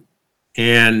have to.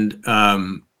 And,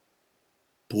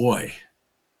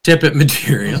 tippet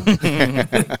material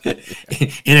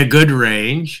in a good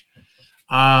range.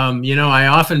 I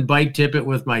often bite tippet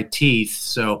with my teeth.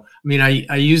 So, I mean,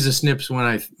 I use the snips when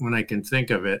I can think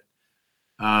of it.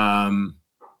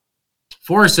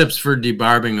 Forceps for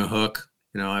debarbing a hook.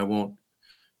 I won't,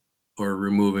 or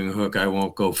removing a hook. I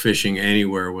won't go fishing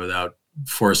anywhere without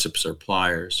forceps or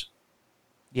pliers.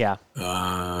 Yeah.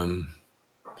 A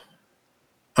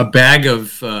bag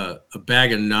of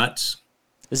nuts.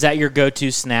 Is that your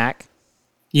go-to snack?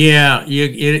 Yeah,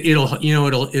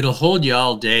 it'll hold you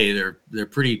all day. They're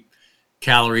pretty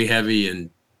calorie heavy and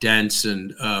dense,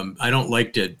 and I don't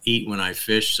like to eat when I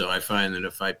fish, so I find that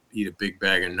if I eat a big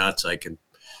bag of nuts, I can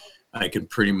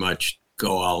pretty much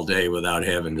go all day without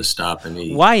having to stop and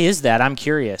eat. Why is that? I'm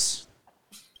curious.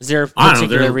 Is there a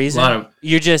particular reason?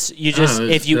 You just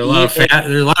if you eat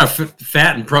there's a lot of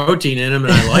fat and protein in them,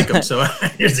 and I like them, so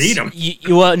I just eat them.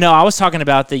 Well, no, I was talking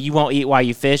about that you won't eat while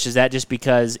you fish. Is that just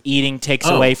because eating takes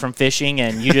away from fishing,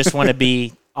 and you just want to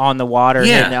be on the water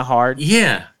hitting it hard?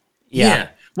 Yeah.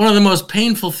 One of the most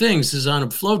painful things is on a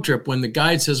float trip when the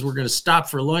guide says we're going to stop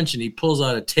for lunch, and he pulls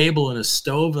out a table and a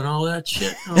stove and all that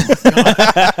shit. Oh my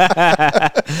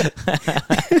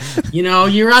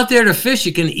God. You're out there to fish.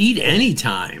 You can eat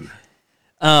anytime.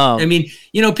 I mean,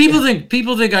 people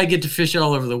think I get to fish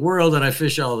all over the world, and I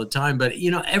fish all the time. But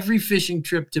every fishing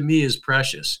trip to me is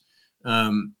precious.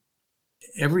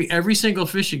 Every single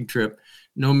fishing trip,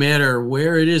 no matter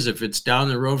where it is, if it's down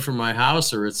the road from my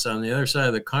house or it's on the other side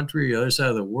of the country, the other side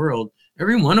of the world,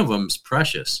 every one of them is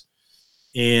precious.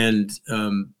 And,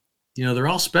 they're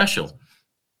all special.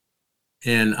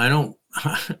 And I don't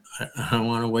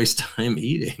want to waste time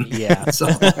eating. Yeah. So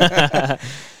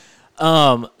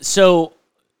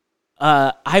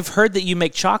I've heard that you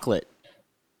make chocolate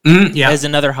as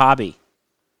another hobby.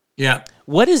 Yeah.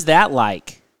 What is that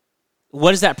like?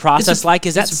 What is that process like?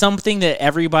 Is that something that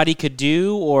everybody could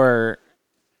do, or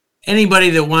anybody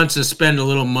that wants to spend a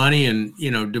little money and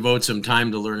devote some time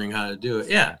to learning how to do it?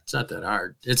 Yeah, it's not that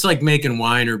hard. It's like making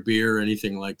wine or beer or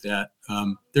anything like that.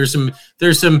 There's some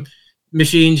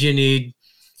machines you need,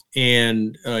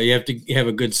 and you have to have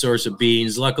a good source of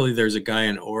beans. Luckily, there's a guy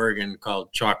in Oregon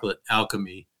called Chocolate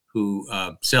Alchemy who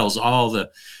sells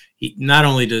not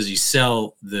only does he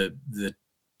sell the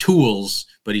tools,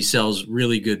 but he sells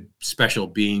really good special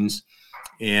beans,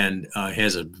 and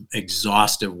has an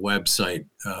exhaustive website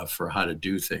for how to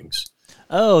do things.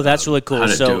 Oh, that's really cool.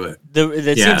 So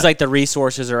it seems like the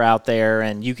resources are out there,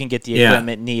 and you can get the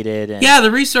equipment needed. And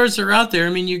the resources are out there. I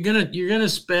mean, you're gonna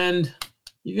spend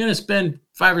 $500 or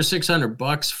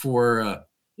 $600 for a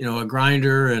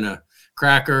grinder and a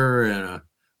cracker and a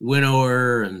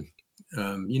winnower, and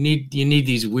you need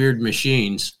these weird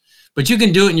machines. But you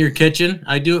can do it in your kitchen.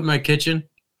 I do it in my kitchen.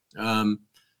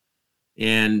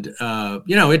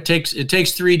 It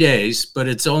takes 3 days, but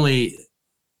it's only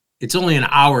an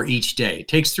hour each day. It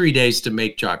takes 3 days to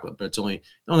make chocolate, but it's only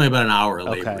about an hour of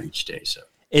labor each day. So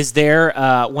is there,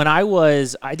 when I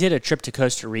did a trip to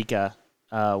Costa Rica,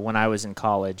 when I was in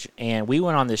college, and we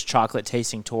went on this chocolate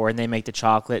tasting tour, and they make the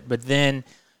chocolate, but then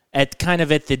at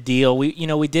the deal,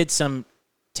 we did some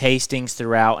tastings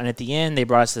throughout, and at the end they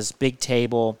brought us this big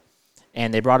table,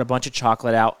 and they brought a bunch of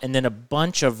chocolate out, and then a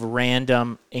bunch of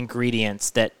random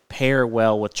ingredients that pair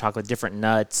well with chocolate, different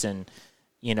nuts and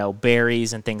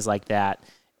berries and things like that.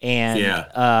 And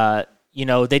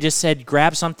they just said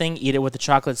grab something, eat it with the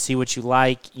chocolate, see what you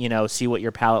like, see what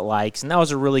your palate likes, and that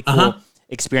was a really cool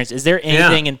experience. Is there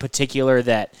anything in particular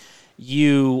that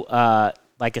you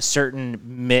like a certain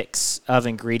mix of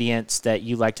ingredients that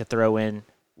you like to throw in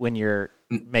when you're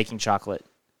making chocolate?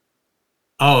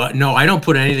 Oh no, I don't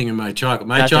put anything in my chocolate.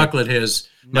 My chocolate has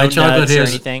no nuts or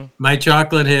anything. My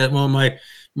chocolate has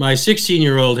my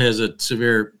 16-year-old has a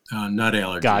severe nut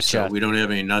allergy, Gotcha. so we don't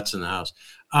have any nuts in the house.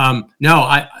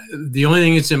 No, the only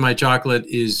thing that's in my chocolate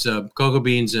is cocoa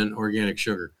beans and organic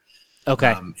sugar.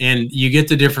 Okay. And you get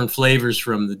the different flavors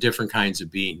from the different kinds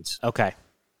of beans. Okay.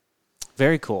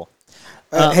 Very cool.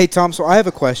 Hey, Tom, so I have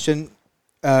a question.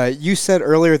 You said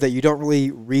earlier that you don't really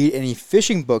read any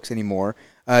fishing books anymore.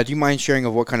 Do you mind sharing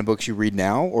of what kind of books you read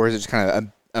now, or is it just kind of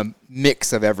a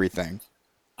mix of everything?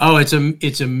 Oh, it's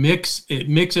a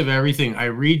mix of everything. I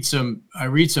read some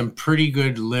pretty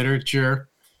good literature,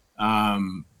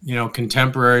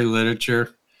 contemporary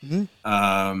literature.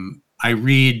 Mm-hmm. I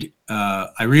read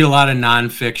a lot of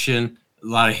nonfiction, a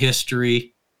lot of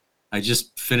history. I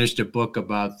just finished a book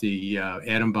about the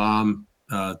atom bomb,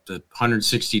 the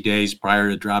 160 days prior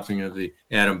to dropping of the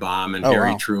atom bomb, and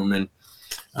Harry Truman.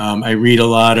 I read a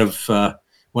lot of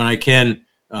when I can.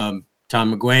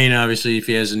 Tom McGuane, obviously, if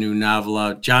he has a new novel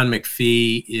out. John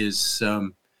McPhee is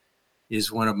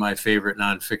one of my favorite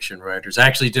nonfiction writers. I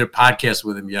actually did a podcast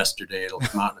with him yesterday. It'll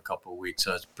come out in a couple of weeks,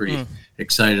 so I was pretty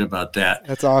excited about that.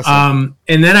 That's awesome.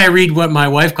 And then I read what my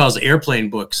wife calls airplane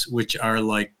books, which are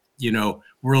like,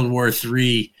 World War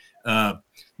III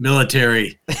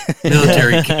military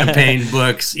campaign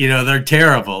books. They're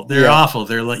terrible. They're awful.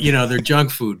 They're like, they're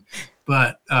junk food.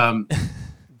 But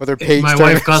they're page my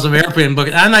wife calls them airplane books.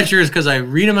 I'm not sure it's because I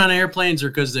read them on airplanes or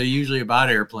because they're usually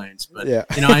about airplanes. But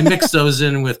I mix those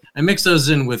in with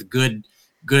good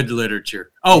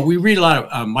literature. Oh, we read a lot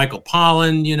of Michael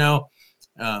Pollan.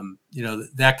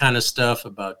 That kind of stuff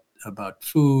about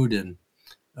food and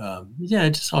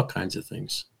just all kinds of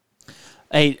things.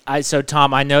 Hey, so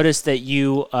Tom, I noticed that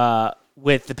you,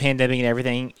 with the pandemic and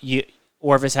everything,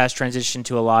 Orvis has transitioned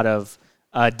to a lot of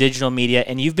digital media,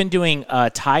 and you've been doing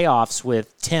tie-offs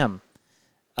with Tim.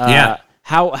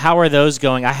 How are those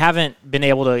going? I haven't been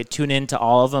able to tune into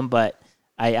all of them, but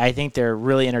I think they're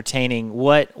really entertaining.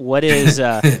 What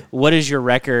is your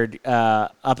record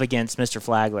up against Mr.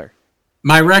 Flagler?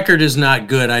 My record is not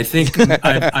good. I think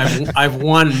I've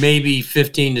won maybe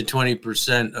 15 to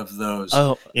 20% of those.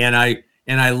 Oh.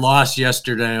 And I lost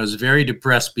yesterday. I was very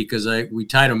depressed because we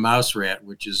tied a mouse rat,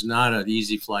 which is not an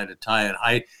easy fly to tie.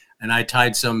 And I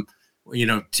tied some,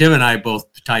 Tim and I both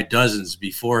tied dozens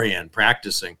beforehand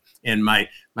practicing. And my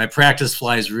practice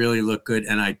flies really look good.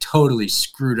 And I totally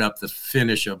screwed up the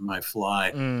finish of my fly.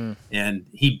 And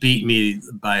he beat me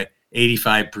by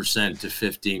 85% to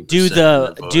 15%.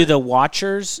 Do the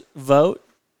watchers vote?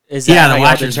 Is that the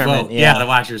watchers vote. Yeah, the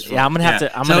watchers vote. Yeah, I'm gonna have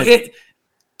to.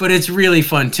 But it's really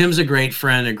fun. Tim's a great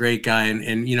friend, a great guy,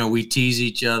 and we tease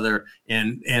each other,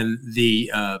 and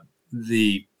the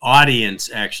audience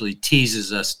actually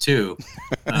teases us too,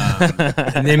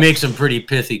 and they make some pretty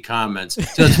pithy comments.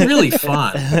 So it's really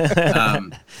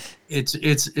fun.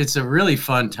 It's a really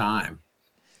fun time,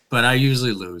 but I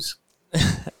usually lose.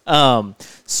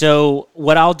 So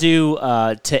what I'll do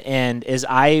to end is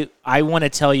I want to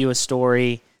tell you a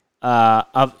story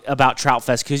about Trout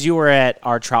Fest, because you were at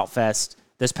our Trout Fest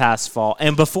this past fall.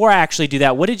 And before I actually do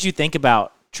that, what did you think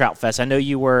about Trout Fest? I know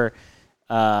you were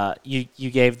you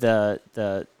gave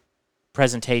the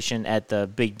presentation at the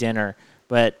big dinner,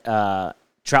 but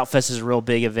Trout Fest is a real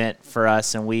big event for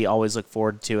us, and we always look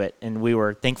forward to it. And we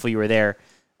were thankful you were there.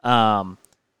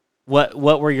 What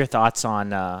were your thoughts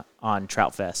on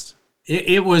Trout Fest?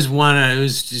 It was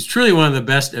truly one of the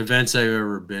best events I've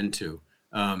ever been to.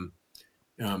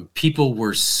 People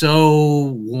were so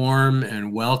warm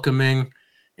and welcoming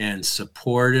and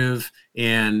supportive,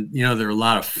 and there were a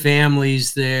lot of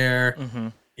families there,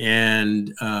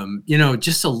 and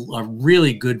just a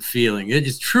really good feeling. It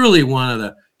is truly one of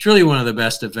the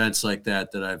best events like that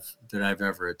I've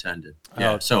ever attended.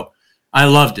 Yeah, so I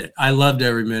loved it. I loved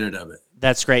every minute of it.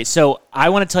 That's great. So I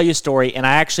want to tell you a story, and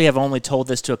I actually have only told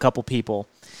this to a couple people.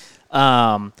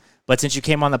 But since you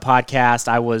came on the podcast,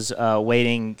 I was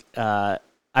waiting.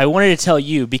 I wanted to tell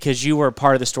you because you were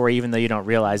part of the story, even though you don't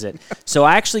realize it. So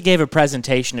I actually gave a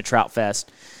presentation at Trout Fest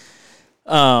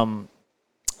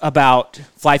about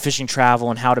fly fishing travel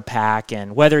and how to pack,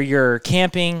 and whether you're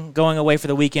camping, going away for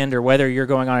the weekend, or whether you're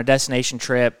going on a destination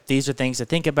trip. These are things to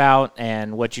think about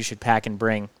and what you should pack and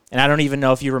bring. And I don't even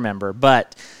know if you remember,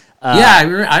 but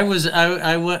I was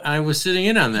sitting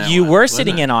in on that. You were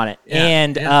sitting in on it,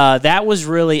 and that was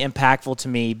really impactful to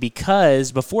me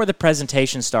because before the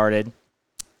presentation started,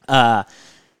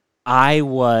 I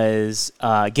was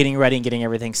getting ready and getting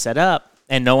everything set up,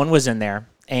 and no one was in there.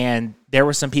 And there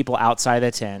were some people outside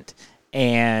the tent,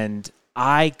 and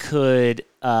I could,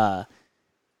 they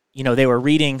were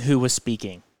reading who was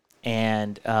speaking.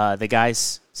 And the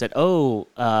guys said,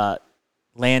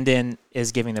 Landon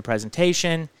is giving the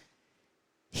presentation.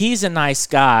 He's a nice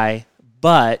guy,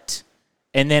 but,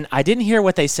 and then I didn't hear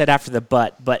what they said after the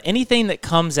but anything that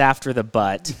comes after the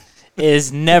but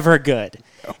is never good.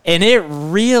 And it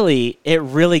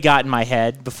really got in my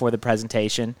head before the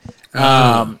presentation.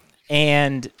 Not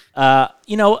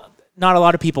a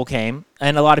lot of people came,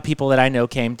 and a lot of people that I know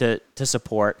came to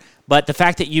support. But the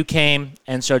fact that you came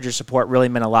and showed your support really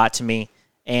meant a lot to me.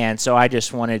 And so I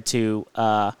just wanted to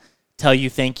tell you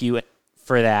thank you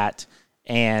for that.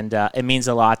 And it means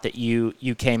a lot that you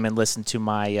came and listened to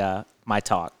my my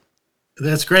talk.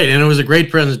 That's great. And it was a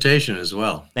great presentation as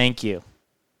well. Thank you.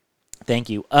 Thank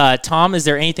you. Tom, is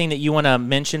there anything that you want to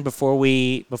mention before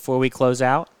we close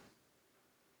out?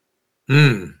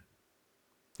 You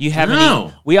have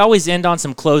any? We always end on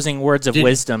some closing words of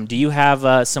wisdom. Do you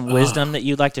have some wisdom that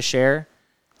you'd like to share?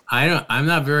 I'm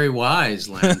not very wise,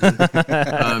 Landon.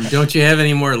 Don't you have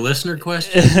any more listener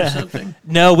questions or something?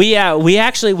 No, we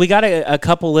got a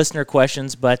couple listener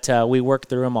questions, but we worked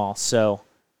through them all. So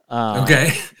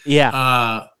okay,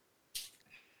 yeah.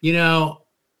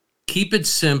 Keep it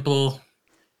simple.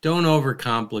 Don't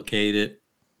overcomplicate it,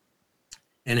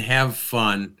 and have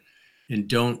fun. And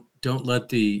don't let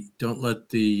the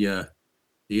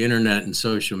internet and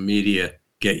social media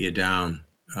get you down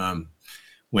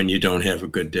when you don't have a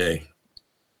good day.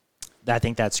 I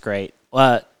think that's great.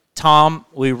 Tom,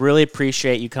 we really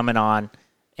appreciate you coming on,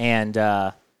 and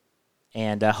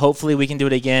hopefully we can do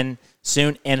it again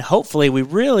soon. And hopefully we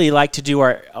really like to do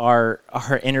our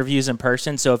interviews in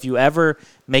person. So if you ever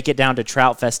make it down to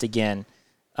Trout Fest again,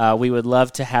 we would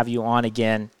love to have you on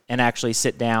again and actually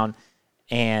sit down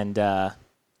and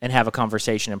have a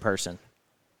conversation in person.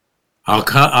 I'll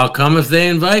come if they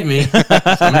invite me.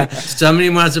 Somebody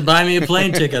wants to buy me a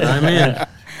plane ticket, I'm in.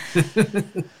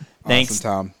 Thanks, awesome,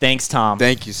 Tom. Thanks, Tom.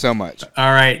 Thank you so much.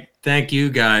 All right. Thank you,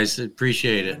 guys.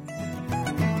 Appreciate it.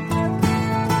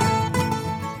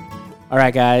 All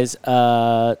right, guys.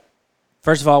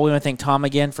 First of all, we want to thank Tom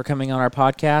again for coming on our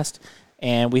podcast,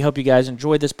 and we hope you guys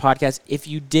enjoyed this podcast. If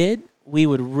you did, we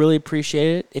would really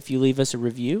appreciate it if you leave us a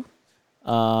review.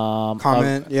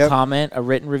 Comment, a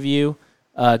written review.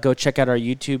 Go check out our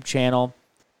YouTube channel.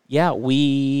 Yeah,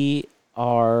 we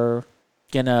are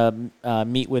going to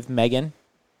meet with Megan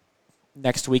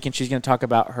next week, and she's going to talk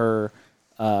about her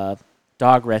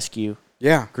dog rescue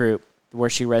group where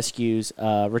she rescues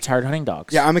retired hunting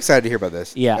dogs. Yeah, I'm excited to hear about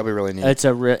this. Yeah. That'll be really neat.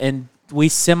 And we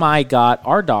got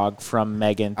our dog from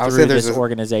Megan through this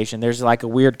organization. There's like a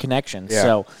weird connection. Yeah.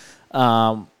 So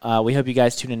we hope you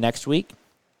guys tune in next week.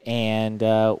 And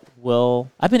I've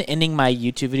been ending my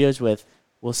YouTube videos with,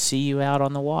 we'll see you out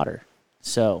on the water.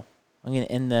 So I'm going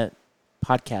to end the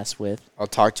podcast with, I'll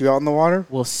talk to you out on the water?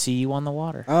 We'll see you on the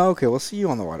water. Oh, okay. We'll see you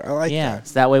on the water. I like that.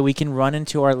 So that way we can run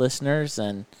into our listeners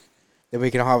and then we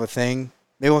can have a thing.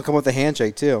 Maybe we'll come with a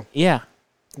handshake too. Yeah.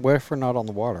 What if we're not on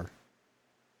the water?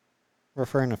 What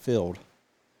if we're in a field?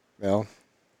 Well.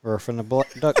 Or if in a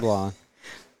duck blind?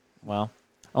 Well.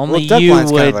 Only you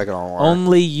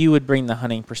would bring the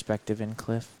hunting perspective in,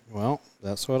 Cliff. Well,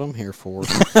 that's what I'm here for.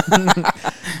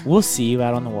 We'll see you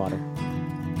out on the water.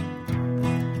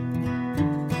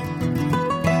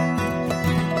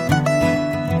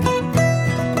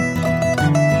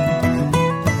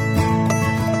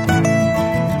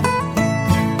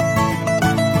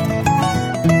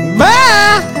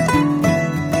 Bye!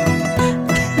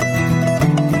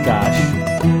 Gosh.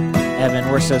 Evan,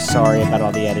 we're so sorry about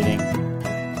all the editing.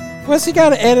 What's he got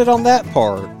to edit on that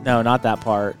part? No, not that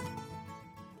part.